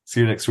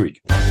 See you next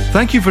week.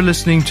 Thank you for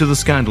listening to the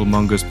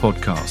Scandalmongers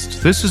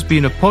podcast. This has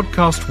been a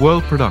Podcast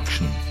World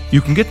production. You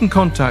can get in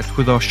contact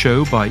with our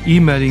show by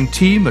emailing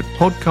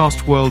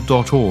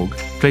team@podcastworld.org,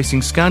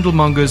 placing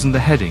Scandalmongers in the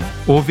heading,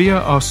 or via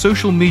our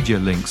social media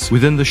links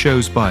within the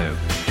show's bio.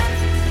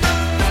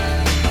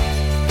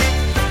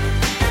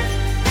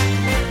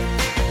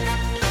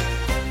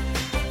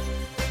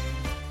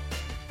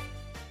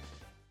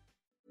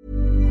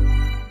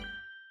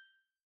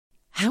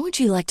 How would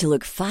you like to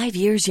look 5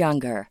 years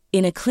younger?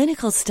 In a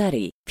clinical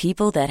study,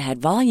 people that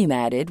had volume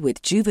added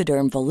with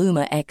Juvederm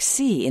Voluma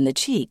XC in the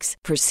cheeks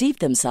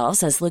perceived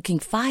themselves as looking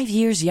 5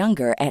 years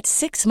younger at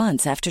 6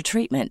 months after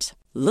treatment.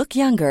 Look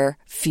younger,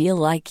 feel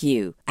like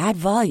you. Add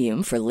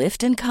volume for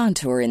lift and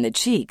contour in the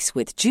cheeks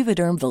with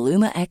Juvederm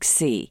Voluma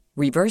XC.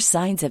 Reverse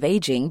signs of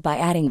aging by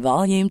adding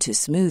volume to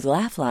smooth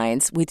laugh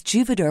lines with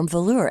Juvederm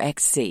Volure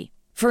XC.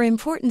 For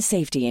important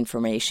safety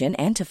information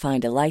and to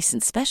find a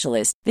licensed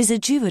specialist,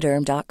 visit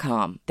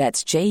Juvederm.com.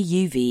 That's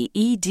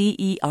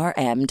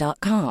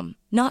JUVEDERM.com.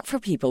 Not for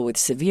people with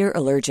severe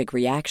allergic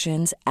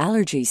reactions,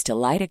 allergies to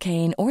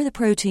lidocaine, or the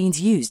proteins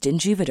used in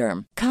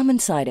Juvederm. Common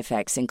side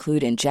effects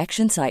include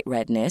injection site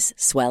redness,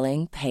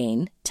 swelling,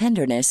 pain,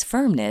 tenderness,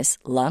 firmness,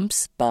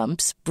 lumps,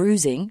 bumps,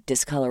 bruising,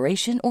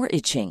 discoloration, or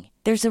itching.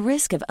 There's a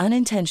risk of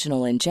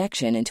unintentional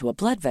injection into a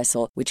blood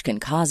vessel, which can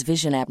cause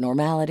vision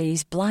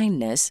abnormalities,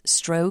 blindness,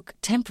 stroke,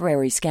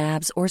 temporary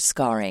scabs, or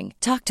scarring.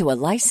 Talk to a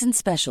licensed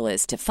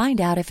specialist to find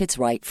out if it's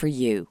right for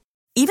you.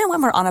 Even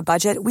when we're on a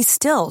budget, we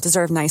still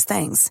deserve nice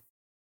things.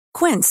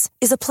 Quince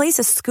is a place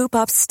to scoop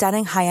up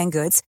stunning high-end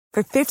goods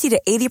for 50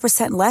 to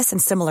 80% less than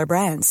similar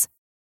brands.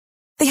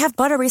 They have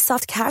buttery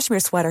soft cashmere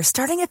sweaters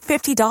starting at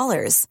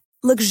 $50,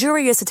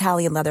 luxurious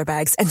Italian leather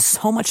bags, and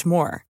so much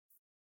more.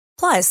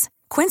 Plus,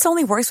 Quince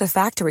only works with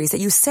factories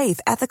that use safe,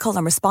 ethical,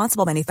 and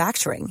responsible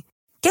manufacturing.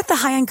 Get the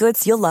high-end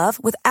goods you'll love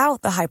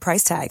without the high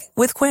price tag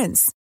with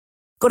Quince.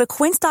 Go to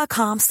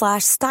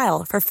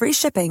quince.com/style for free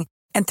shipping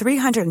and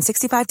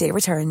 365-day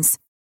returns.